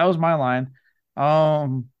 that was my line.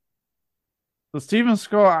 Um, the Steven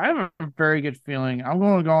Skull, I have a very good feeling. I'm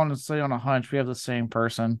going to go on and say on a hunch we have the same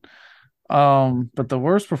person. But the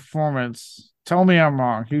worst performance. Tell me I'm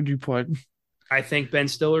wrong. Who'd you put? I think Ben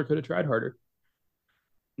Stiller could have tried harder.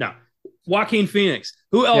 No, Joaquin Phoenix.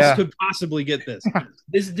 Who else Yeah, could possibly get this?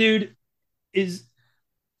 This dude is.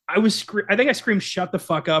 I think I screamed "shut the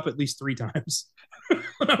fuck up" at least 3 times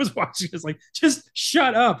when I was watching. It's like, just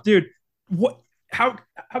shut up, dude. What? How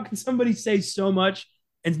can somebody say so much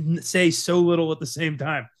and say so little at the same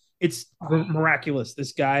time? It's miraculous.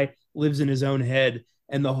 This guy lives in his own head,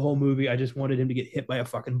 and the whole movie, I just wanted him to get hit by a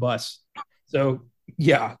fucking bus. So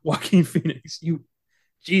yeah, Joaquin Phoenix,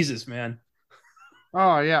 Jesus, man.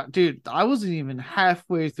 oh yeah, dude. I wasn't even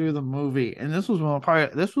halfway through the movie, and this was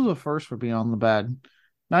a first for being on the bed.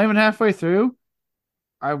 Not even halfway through,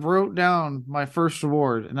 I wrote down my first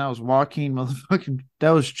award, and that was Joaquin motherfucking.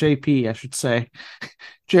 That was JP, I should say,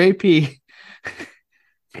 JP,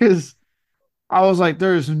 because I was like,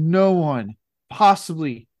 there's no one,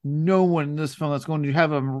 possibly no one in this film that's going to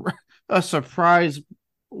have a surprise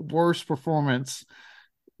worse performance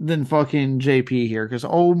than fucking JP here. Because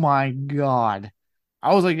oh my god,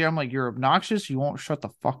 I was like, yeah, I'm like, you're obnoxious. You won't shut the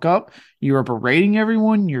fuck up. You are berating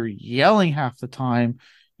everyone. You're yelling half the time.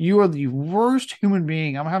 You are the worst human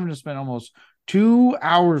being I'm having to spend almost 2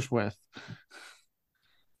 hours with.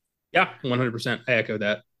 Yeah, 100%. I echo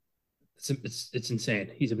that. It's insane.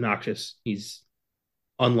 He's obnoxious. He's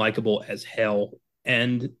unlikable as hell.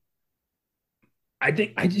 And I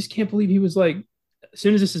just can't believe he was like, as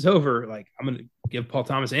soon as this is over, like, I'm gonna give Paul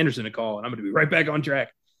Thomas Anderson a call and I'm gonna be right back on track.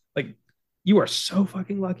 Like, you are so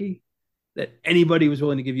fucking lucky that anybody was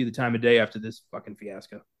willing to give you the time of day after this fucking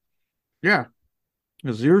fiasco. Yeah,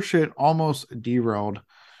 because your shit almost derailed.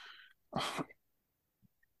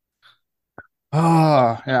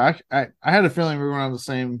 Oh yeah, I had a feeling we were on the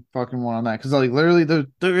same fucking one on that because like literally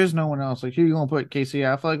there is no one else. Like here you gonna put Casey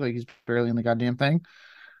Affleck like he's barely in the goddamn thing,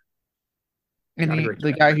 and Not a great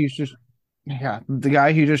the job. guy who's just the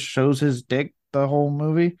guy who just shows his dick the whole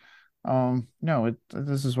movie. No,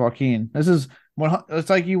 this is Joaquin. This is what it's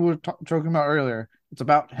like you were talking about earlier. It's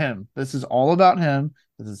about him. This is all about him.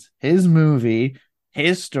 This is his movie,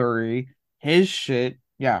 his story, his shit.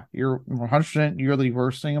 Yeah, you're 100%. You're the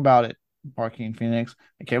worst thing about it, Joaquin Phoenix.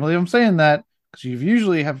 I can't believe I'm saying that because you've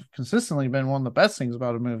usually have consistently been one of the best things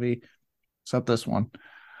about a movie, except this one.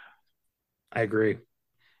 I agree.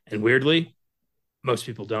 And weirdly, most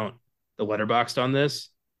people don't. The letterboxed on this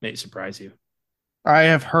may surprise you. I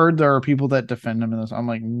have heard there are people that defend him in this. I'm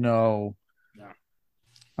like, no.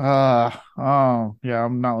 No. Oh, yeah,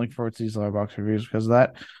 I'm not looking forward to these Letterboxd reviews because of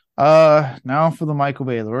that. Now for the Michael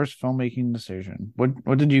Bay, the worst filmmaking decision.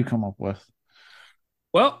 What did you come up with?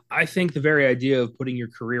 Well, I think the very idea of putting your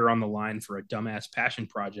career on the line for a dumbass passion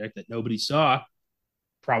project that nobody saw,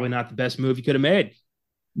 probably not the best move you could have made.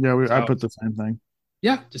 Yeah, I So, put the same thing.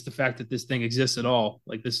 yeah, just the fact that this thing exists at all,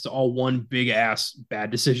 like this is all one big ass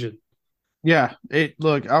bad decision. Yeah, it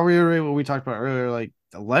look, I'll reiterate what we talked about earlier. Like,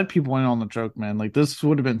 let people in on the joke, man. Like, this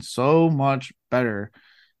would have been so much better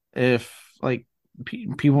if like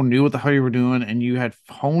people knew what the hell you were doing and you had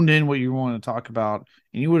honed in what you wanted to talk about,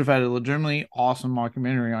 and you would have had a legitimately awesome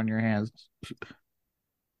documentary on your hands.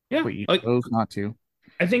 Yeah, But you like chose not to.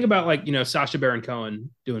 I think about like Sacha Baron Cohen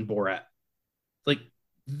doing Borat. Like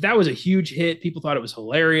that was a huge hit. People thought it was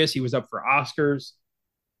hilarious. He was up for Oscars.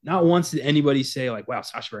 Not once did anybody say like, "Wow,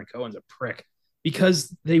 Sacha Baron Cohen's a prick,"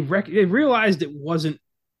 because they realized it wasn't.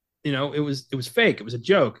 It was fake. It was a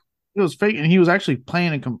joke. It was fake, and he was actually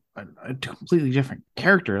playing a completely different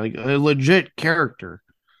character, like a legit character.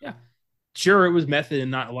 Yeah, sure, it was method, and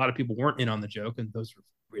not a lot of people weren't in on the joke, and those were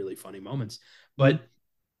really funny moments. Mhm. But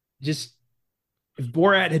just if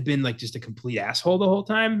Borat had been like just a complete asshole the whole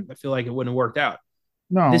time, I feel like it wouldn't have worked out.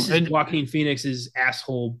 No, This is and Joaquin Phoenix's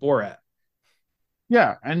asshole Borat.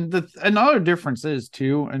 yeah, and the another difference is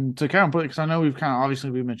too, and to kind of put because I know we've kind of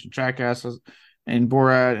obviously we mentioned Jackass and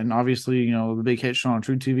Borat, and obviously the big hit show on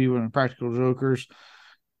True TV with Practical Jokers.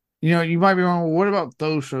 You might be wrong. Well, what about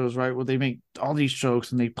those shows, right? Where they make all these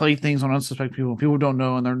jokes and they play things on unsuspecting people, and people don't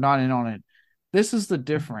know, and they're not in on it. This is the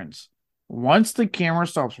difference. Once the camera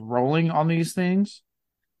stops rolling on these things,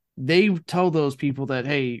 they tell those people that,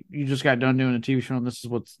 hey, you just got done doing a TV show, and this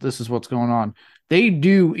is what's going on. They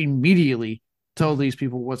do immediately tell these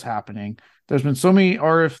people what's happening. There's been so many,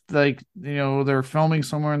 or if like they're filming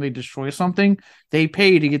somewhere and they destroy something, they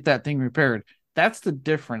pay to get that thing repaired. That's the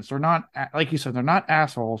difference. They're not, like you said, they're not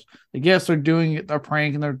assholes. Like, yes, they're doing a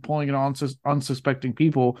prank and they're pulling it on unsuspecting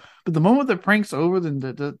people. But the moment the prank's over, then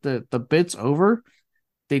the bit's over.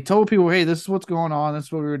 They told people, hey, this is what's going on. This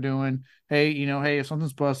is what we were doing. Hey, hey, if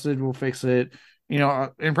something's busted, we'll fix it.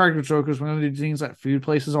 In Practical Jokers, we're going to do things at food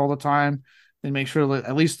places all the time. They make sure that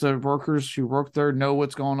at least the workers who work there know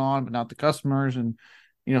what's going on, but not the customers. And,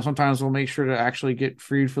 sometimes they'll make sure to actually get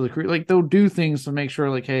food for the crew. Like, they'll do things to make sure,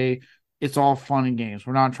 like, hey, it's all fun and games.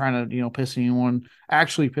 We're not trying to, piss anyone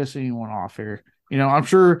off here. I'm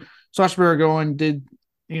sure Sacha Baron Cohen did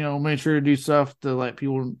make sure to do stuff to let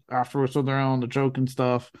people afterwards so they're on the joke and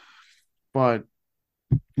stuff. But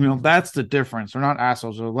that's the difference. They're not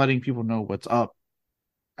assholes. They're letting people know what's up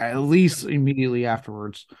at least immediately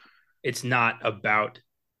afterwards. It's not about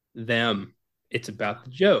them. It's about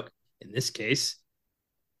the joke. In this case,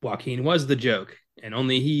 Joaquin was the joke, and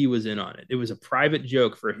only he was in on it. It was a private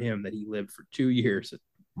joke for him that he lived for 2 years,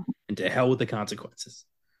 and to hell with the consequences.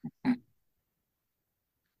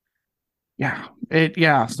 Yeah.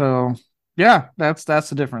 So yeah, that's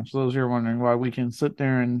the difference. Those who are wondering why we can sit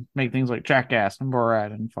there and make things like Jackass and Borat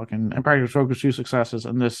and fucking and Practical Focus 2 successes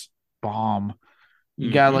and this bomb.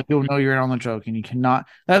 You gotta Mm-hmm. let people know you're in on the joke, and you cannot.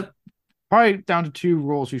 That probably down to two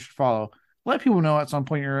rules you should follow. Let people know at some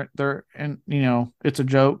point you're there, and it's a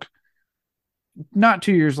joke. Not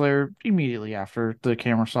 2 years later, immediately after the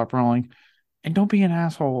camera stopped rolling, and don't be an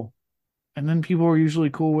asshole. And then people are usually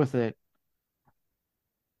cool with it.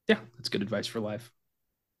 Yeah, that's good advice for life.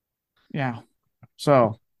 Yeah.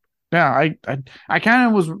 So yeah, I kind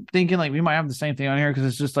of was thinking like we might have the same thing on here because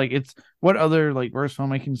it's just like it's what other like worst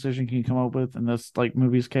filmmaking decision can you come up with in this like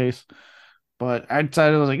movie's case. But I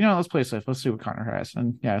decided I was like, let's play safe. Let's see what Connor has.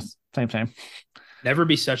 And yeah, same. Never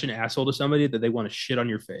be such an asshole to somebody that they want to shit on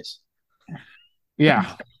your face.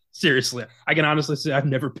 Yeah. Seriously, I can honestly say I've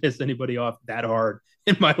never pissed anybody off that hard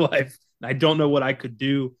in my life. I don't know what I could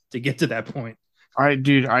do to get to that point.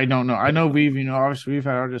 Dude, I don't know. I know obviously we've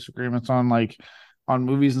had our disagreements on like on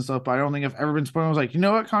movies and stuff, but I don't think I've ever been spoiled. I was like, you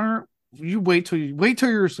know what, Connor, you wait till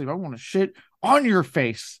you're asleep. I want to shit on your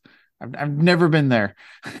face. I've never been there.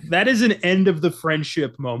 That is an end of the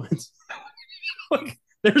friendship moment. Like,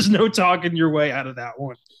 there's no talking your way out of that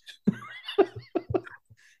one.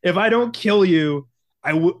 If I don't kill you,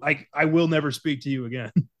 I will never speak to you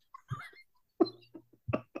again.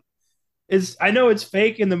 is I know it's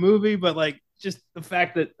fake in the movie, but like just the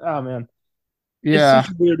fact that oh man, it's Yeah,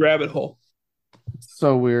 such a weird rabbit hole.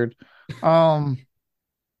 so weird. Um,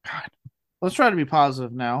 God, let's try to be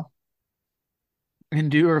positive now and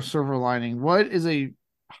do our silver lining. What is a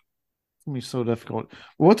it's gonna be so difficult.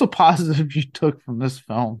 What's a positive you took from this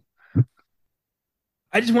film?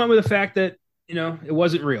 I just went with the fact that it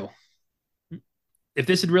wasn't real. If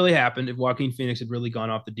this had really happened, if Joaquin Phoenix had really gone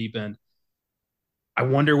off the deep end, I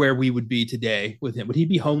wonder where we would be today with him. Would he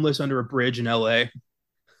be homeless under a bridge in LA?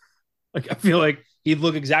 Like I feel like he'd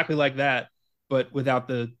look exactly like that, but without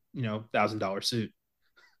the $1,000 suit.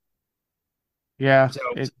 Yeah, So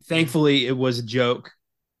it thankfully it was a joke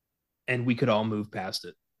and we could all move past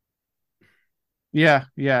it. yeah.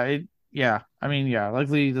 I mean, yeah,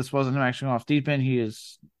 luckily this wasn't him actually off deep end.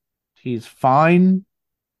 He's fine.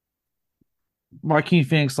 Joaquin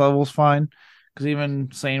Phoenix level's fine. Because even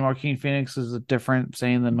saying Joaquin Phoenix is a different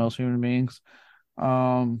saying than most human beings.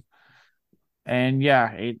 Um and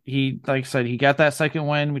yeah, he like I said, he got that second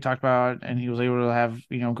win we talked about, and he was able to have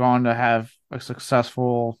gone to have a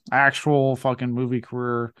successful actual fucking movie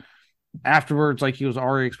career afterwards, like he was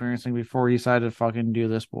already experiencing before he decided to fucking do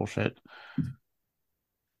this bullshit.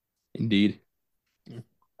 Indeed.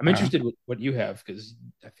 I'm Uh, interested with what you have because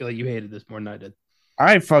I feel like you hated this more than I did.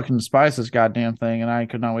 I fucking despise this goddamn thing, and I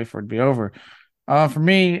could not wait for it to be over. For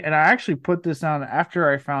me, and I actually put this down after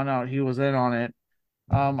I found out he was in on it.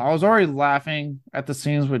 I was already laughing at the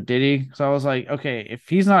scenes with Diddy, so I was like, okay, if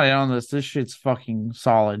he's not in on this shit's fucking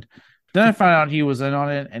solid. Then I found out he was in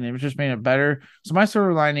on it, and it just made it better. So my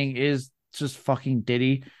silver lining is just fucking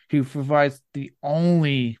Diddy, who provides the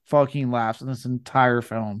only fucking laughs in this entire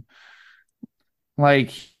film. Like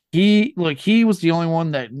he was the only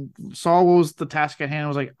one that saw what was the task at hand.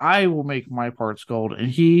 Was like, I will make my parts gold, and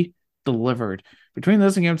he delivered. Between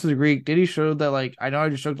this and Game to the Greek, Diddy showed that like I know I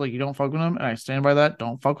just joked like you don't fuck with him, and I stand by that.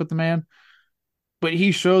 Don't fuck with the man. But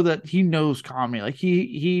he showed that he knows comedy. Like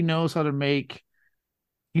he knows how to make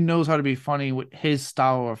he knows how to be funny with his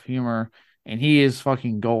style of humor, and he is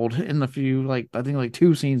fucking gold in the few like I think like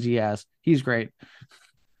two scenes he has. He's great.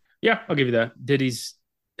 Yeah, I'll give you that. Diddy's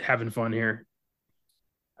having fun here.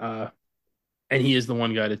 Uh, and he is the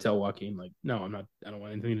one guy to tell Joaquin, like, no, I'm not, I don't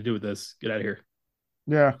want anything to do with this. Get out of here.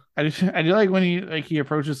 Yeah, I do like when he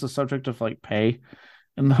approaches the subject of like pay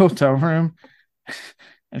in the hotel room,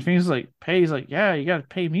 and Phoenix is like pay. He's like, yeah, you gotta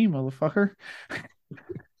pay me, motherfucker.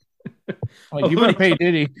 Like you better pay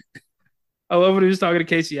Diddy. I love when he was talking to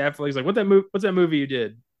Casey Affleck. He's like, what's that movie you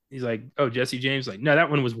did? He's like, oh, Jesse James. Like, no, that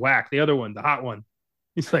one was whack. The other one, the hot one.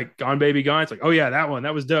 He's like, Gone Baby Gone. It's like, oh yeah, that one.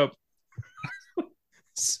 That was dope.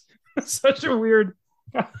 Such a weird.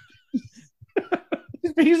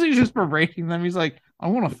 He's basically just berating them. He's like, I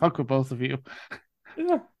want to fuck with both of you.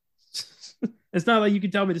 Yeah. It's not like you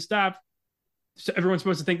can tell me to stop. Everyone's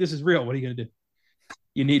supposed to think this is real. What are you gonna do?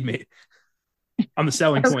 You need me. I'm the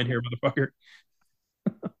selling point here, motherfucker.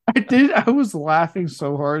 I was laughing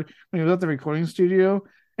so hard when he was at the recording studio,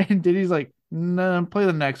 and Diddy's like, no, play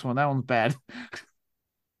the next one. That one's bad.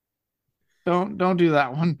 Don't do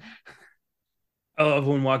that one. I love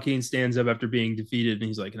when Joaquin stands up after being defeated and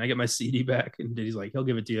he's like, "Can I get my CD back?" And Diddy's like, "He'll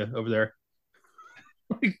give it to you over there."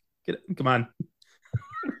 Like, come on,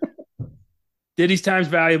 Diddy's time's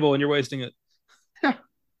valuable and you're wasting it.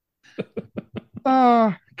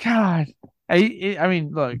 Oh God. I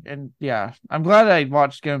mean, look, and yeah, I'm glad I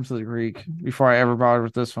watched Get Him to the Greek before I ever bothered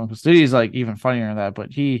with this one because Diddy's like even funnier in that,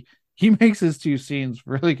 but he makes his two scenes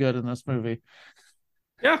really good in this movie.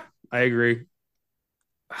 Yeah, I agree.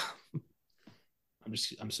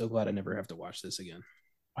 I'm so glad I never have to watch this again.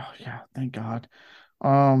 Oh yeah, thank God.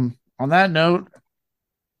 On that note,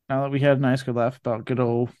 now that we had a nice good laugh about good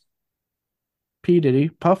old P Diddy,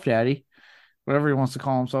 Puff Daddy, whatever he wants to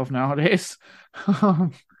call himself nowadays.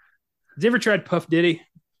 Ooh, Has you ever tried Puff Diddy?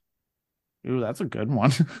 that's a good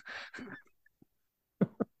one.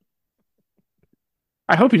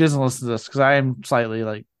 I hope he doesn't listen to this because I am slightly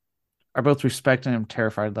like I both respect and am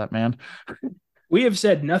terrified of that man. We have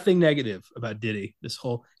said nothing negative about Diddy this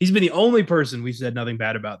whole. He's been the only person we've said nothing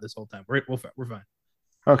bad about this whole time. We're fine.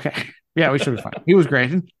 Okay. Yeah, we should be fine. He was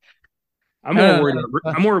great. I'm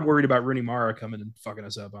more worried about Rooney Mara coming and fucking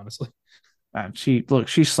us up, honestly. She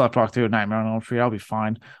sleepwalked through a Nightmare on Elm Street. I'll be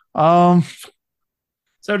fine. Um,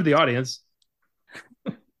 So did the audience.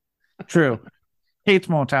 True. Kate's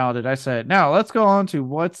more talented. I said. Now let's go on to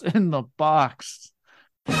what's in the box.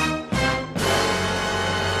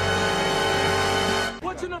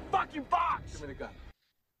 What's in the fucking box? Give me the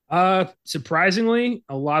gun. Surprisingly,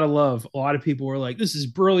 a lot of love. A lot of people were like, "This is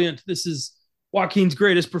brilliant. This is Joaquin's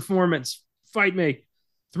greatest performance. Fight me."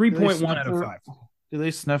 3.1 out of 5. Do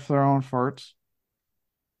they sniff their own farts?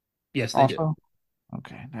 Yes, they do Also,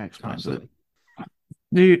 okay, that explains it. constantly.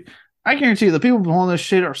 Dude, I guarantee you, the people pulling this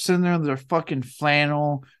shit are sitting there in their fucking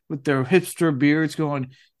flannel with their hipster beards,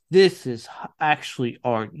 going, "This is actually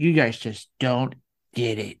art. You guys just don't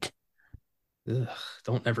get it." Ugh,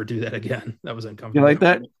 don't ever do that again. That was You uncomfortable. like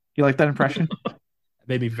that? You like that impression? It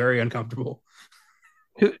made me very uncomfortable.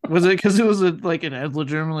 Was it because it was like an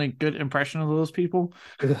legitimately good impression of those people?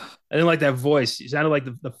 Ugh. I didn't like that voice. You sounded like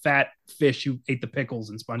the fat fish who ate the pickles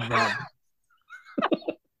in SpongeBob.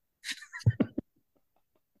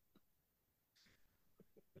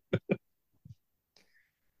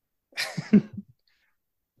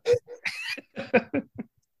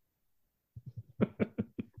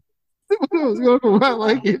 I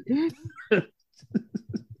like it.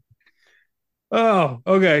 Oh,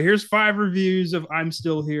 okay. Here's 5 reviews of I'm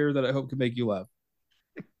Still Here that I hope can make you laugh.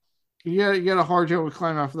 You got a hard job with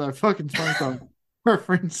climbing off of that fucking SpongeBob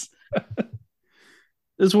reference.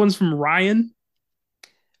 This one's from Ryan.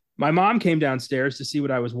 My mom came downstairs to see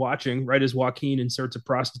what I was watching right as Joaquin inserts a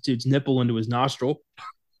prostitute's nipple into his nostril.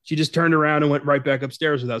 She just turned around and went right back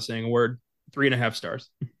upstairs without saying a word. 3.5 stars.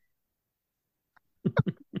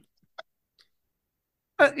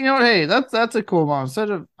 You know what? Hey, that's a cool mom.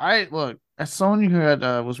 Instead of I look as someone who had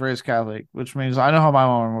was raised Catholic, which means I know how my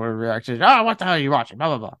mom would react to. Oh, what the hell are you watching?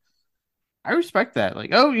 Blah blah blah. I respect that.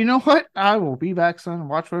 Like, oh, you know what? I will be back, son.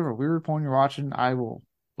 Watch whatever weird porn you're watching. I will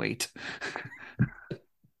wait.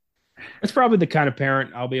 That's probably the kind of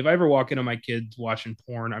parent I'll be. If I ever walk into my kids watching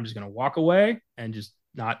porn, I'm just going to walk away and just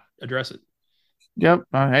not address it. Yep.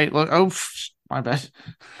 Hey, look. Oh, my bad.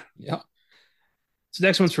 Yeah. So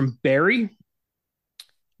next one's from Barry.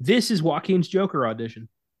 This is Joaquin's Joker audition.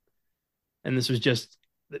 And this was just,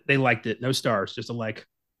 they liked it. No stars, just a like.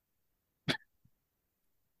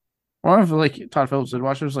 Or if like Todd Phillips did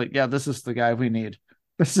watch it, was like, yeah, this is the guy we need.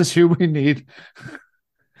 This is who we need.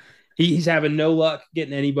 He's having no luck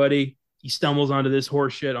getting anybody. He stumbles onto this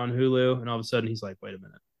horse shit on Hulu, and all of a sudden he's like, wait a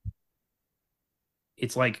minute.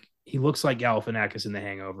 It's like he looks like Galifianakis in The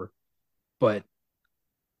Hangover, but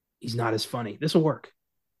he's not as funny. This will work.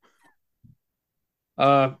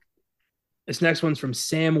 This next one's from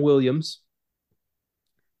Sam Williams.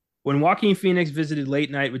 When Joaquin Phoenix visited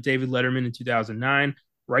Late Night with David Letterman in 2009,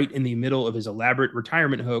 right in the middle of his elaborate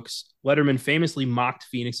retirement hoax, Letterman famously mocked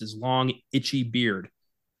Phoenix's long, itchy beard.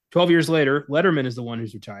 12 years later, Letterman is the one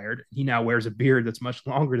who's retired. He now wears a beard that's much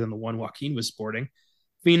longer than the one Joaquin was sporting.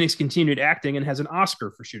 Phoenix continued acting and has an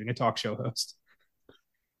Oscar for shooting a talk show host.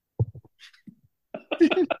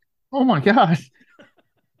 Oh my god.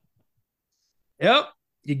 Yep,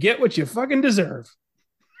 you get what you fucking deserve.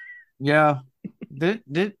 Yeah.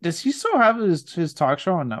 Does he still have his talk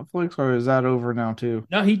show on Netflix, or is that over now too?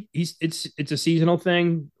 No, it's a seasonal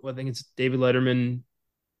thing. Well, I think it's David Letterman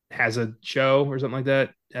has a show or something like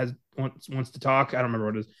that. Has wants to talk. I don't remember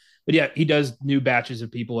what it is, but yeah, he does new batches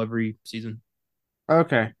of people every season.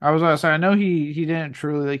 Okay, I was gonna say I know he didn't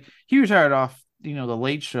truly like he retired off the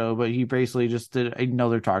Late Show, but he basically just did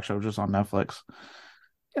another talk show just on Netflix.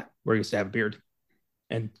 Yeah, where he used to have a beard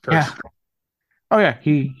and curse. Yeah. Oh yeah,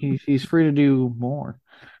 he's free to do more.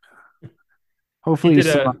 Hopefully,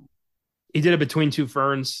 He did a Between Two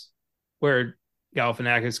Ferns where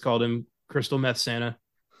Galifianakis called him Crystal Meth Santa.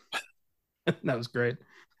 That was great.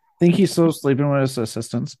 Think he's still sleeping with his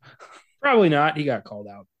assistants. Probably not. He got called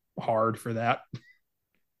out hard for that.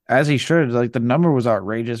 As he should. Like the number was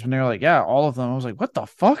outrageous when they were like, yeah, all of them. I was like, what the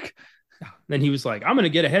fuck? Then he was like, I'm going to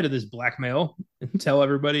get ahead of this blackmail and tell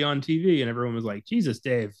everybody on TV. And everyone was like, Jesus,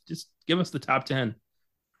 Dave, just give us the top 10.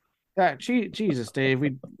 Yeah, Jesus, Dave,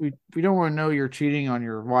 we don't want to know you're cheating on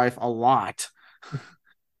your wife a lot.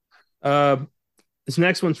 This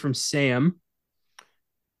next one's from Sam.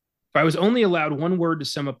 If I was only allowed one word to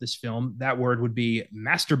sum up this film, that word would be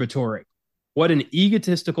masturbatory. What an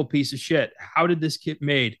egotistical piece of shit. How did this get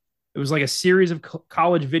made? It was like a series of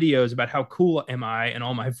college videos about how cool am I and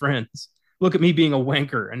all my friends. Look at me being a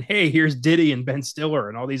wanker. And hey, here's Diddy and Ben Stiller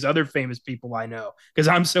and all these other famous people I know because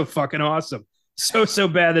I'm so fucking awesome. So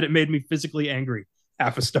bad that it made me physically angry.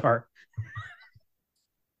 Half a star.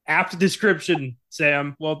 Apt description,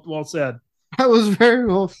 Sam. Well said. That was very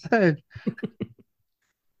well said.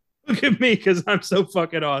 Look at me because I'm so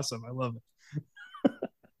fucking awesome. I love it.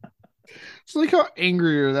 It's like how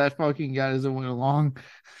angrier that fucking guy as it went along.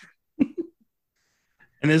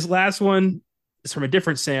 And this last one is from a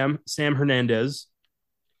different Sam Hernandez.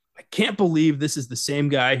 I can't believe this is the same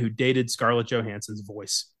guy who dated Scarlett Johansson's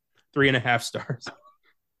voice. 3.5 stars. Oh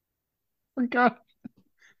my God.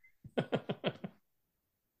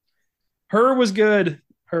 Her was good.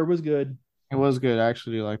 Her was good. It was good. I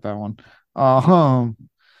actually do like that one. Um,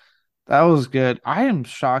 that was good. I am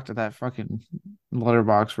shocked at that fucking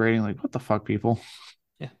letterbox rating. Like, what the fuck, people?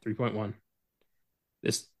 Yeah, 3.1.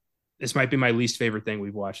 This this might be my least favorite thing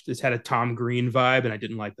we've watched. This had a Tom Green vibe, and I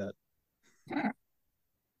didn't like that.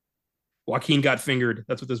 Joaquin got fingered.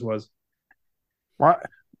 That's what this was. Why?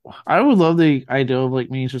 I would love the idea of like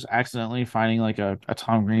me just accidentally finding like a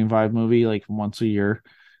Tom Green vibe movie like once a year.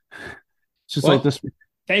 It's just like Well, this,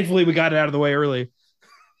 thankfully we got it out of the way early.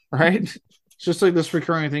 right? It's just like this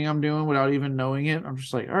recurring thing I'm doing without even knowing it. I'm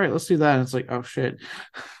just like, all right, let's do that. And it's like, oh shit.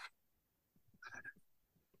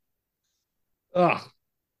 Ugh.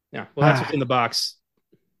 Yeah. Well, that's what's in the box.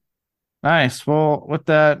 Nice. Well, with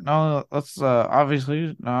that, no, let's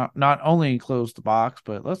obviously not only close the box,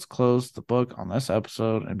 but let's close the book on this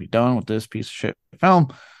episode and be done with this piece of shit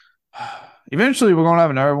film. Eventually, we're gonna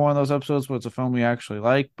have another one of those episodes where it's a film we actually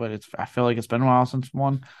like, but I feel like it's been a while since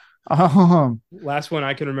one. Last one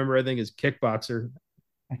I can remember, I think, is Kickboxer.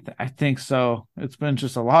 I think so. It's been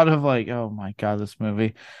just a lot of like, oh my god, this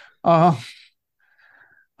movie. Uh,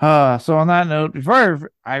 so on that note, before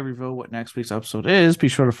I reveal what next week's episode is, be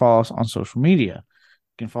sure to follow us on social media.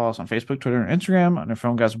 You can follow us on Facebook, Twitter, and Instagram under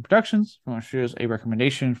Filmgasm Productions. If you want to shoot us a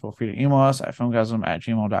recommendation, feel free to email us at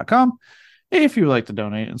filmgasm@gmail.com. If you would like to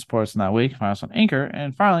donate and support us in that week, find us on Anchor.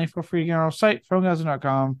 And finally, feel free to get on our site,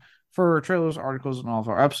 filmgasm.com, for trailers, articles, and all of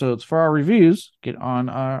our episodes. For our reviews, get on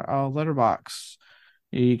our letterbox.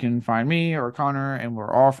 You can find me or Connor, and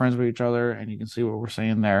we're all friends with each other, and you can see what we're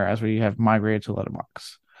saying there as we have migrated to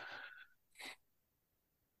letterbox.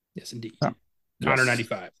 Yes, indeed. Oh, Connor yes.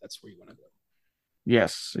 95. That's where you want to go.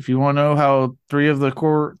 Yes. If you want to know how three of the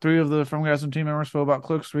Filmgasm team members feel about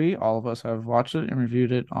Cloak 3, all of us have watched it and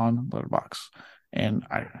reviewed it on Letterboxd. And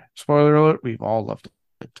spoiler alert, we've all loved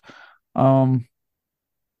it.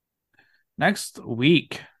 Next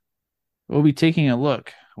week, we'll be taking a look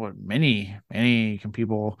at what many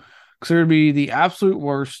people consider to be the absolute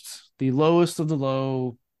worst, the lowest of the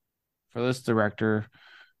low for this director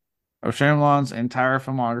of Shyamalan's entire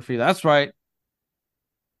filmography. That's right.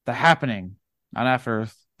 The Happening. Not After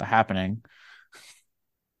Earth, The Happening.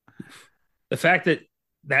 The fact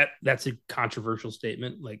that's a controversial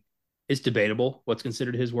statement, like, it's debatable what's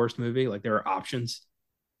considered his worst movie. Like, there are options.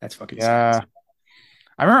 That's fucking sad.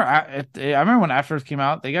 I remember when After Earth came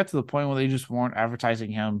out, they got to the point where they just weren't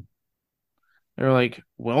advertising him. They were like,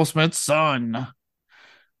 Will Smith's son.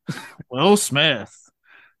 Will Smith.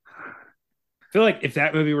 I feel like if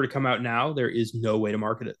that movie were to come out now, there is no way to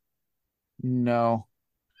market it. No,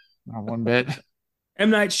 not one bit. M.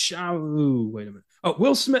 Night Shyamalan. Wait a minute. Oh,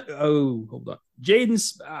 Will Smith. Oh, hold on. Jaden.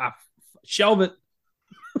 Shelve it.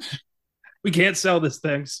 We can't sell this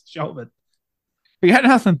thing. Shelve it. We got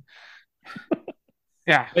nothing.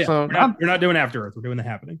 Yeah. Yeah, So we're not doing After Earth. We're doing The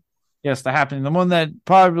Happening. Yes, The Happening. The one that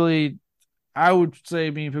probably I would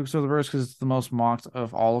say being Pixar the Verse because it's the most mocked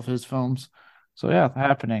of all of his films. So yeah, The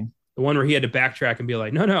Happening. The one where he had to backtrack and be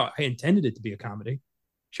like, no, I intended it to be a comedy.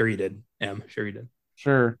 Sure you did, M. Sure you did.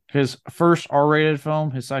 Sure. His first R-rated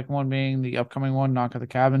film, his second one being the upcoming one, Knock at the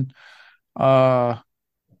Cabin. Yeah,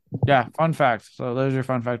 fun fact. So those are your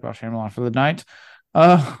fun facts about Shyamalan for the night.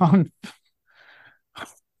 On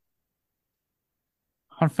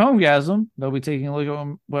Filmgasm, they'll be taking a look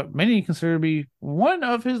at what many consider to be one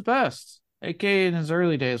of his best, aka in his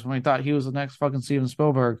early days when we thought he was the next fucking Steven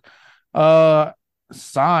Spielberg.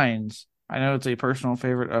 Signs. I know it's a personal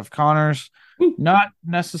favorite of Connor's. Not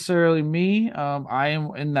necessarily me. I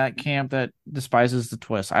am in that camp that despises the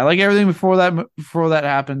twist. I like everything before that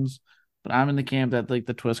happens, but I'm in the camp that like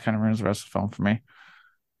the twist kind of ruins the rest of the film for me.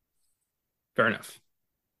 Fair enough.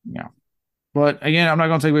 Yeah. But again, I'm not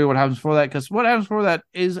going to take away what happens before that because what happens before that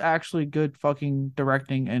is actually good fucking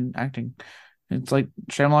directing and acting. It's like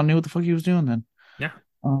Shyamalan knew what the fuck he was doing then. Yeah.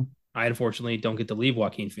 I unfortunately don't get to leave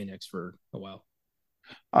Joaquin Phoenix for a while.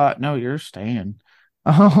 No, you're staying.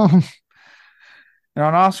 And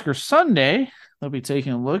on Oscar Sunday, they'll be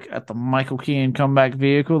taking a look at the Michael Keaton comeback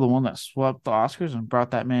vehicle, the one that swept the Oscars and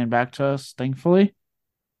brought that man back to us, thankfully.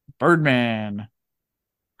 Birdman.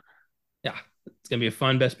 Yeah, it's going to be a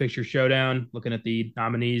fun Best Picture showdown, looking at the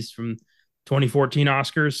nominees from 2014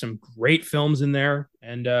 Oscars. Some great films in there,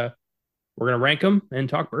 and we're going to rank them and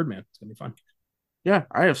talk Birdman. It's going to be fun. Yeah,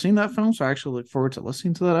 I have seen that film, so I actually look forward to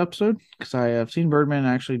listening to that episode because I have seen Birdman and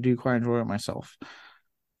actually do quite enjoy it myself.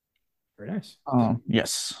 Very nice.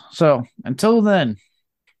 Yes. So until then, if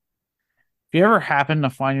you ever happen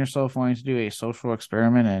to find yourself wanting to do a social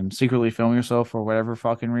experiment and secretly film yourself for whatever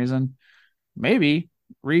fucking reason, maybe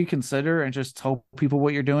reconsider and just tell people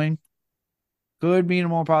what you're doing. Could mean a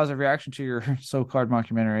more positive reaction to your so-called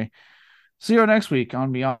mockumentary. See you next week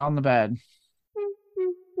on Beyond the Bad.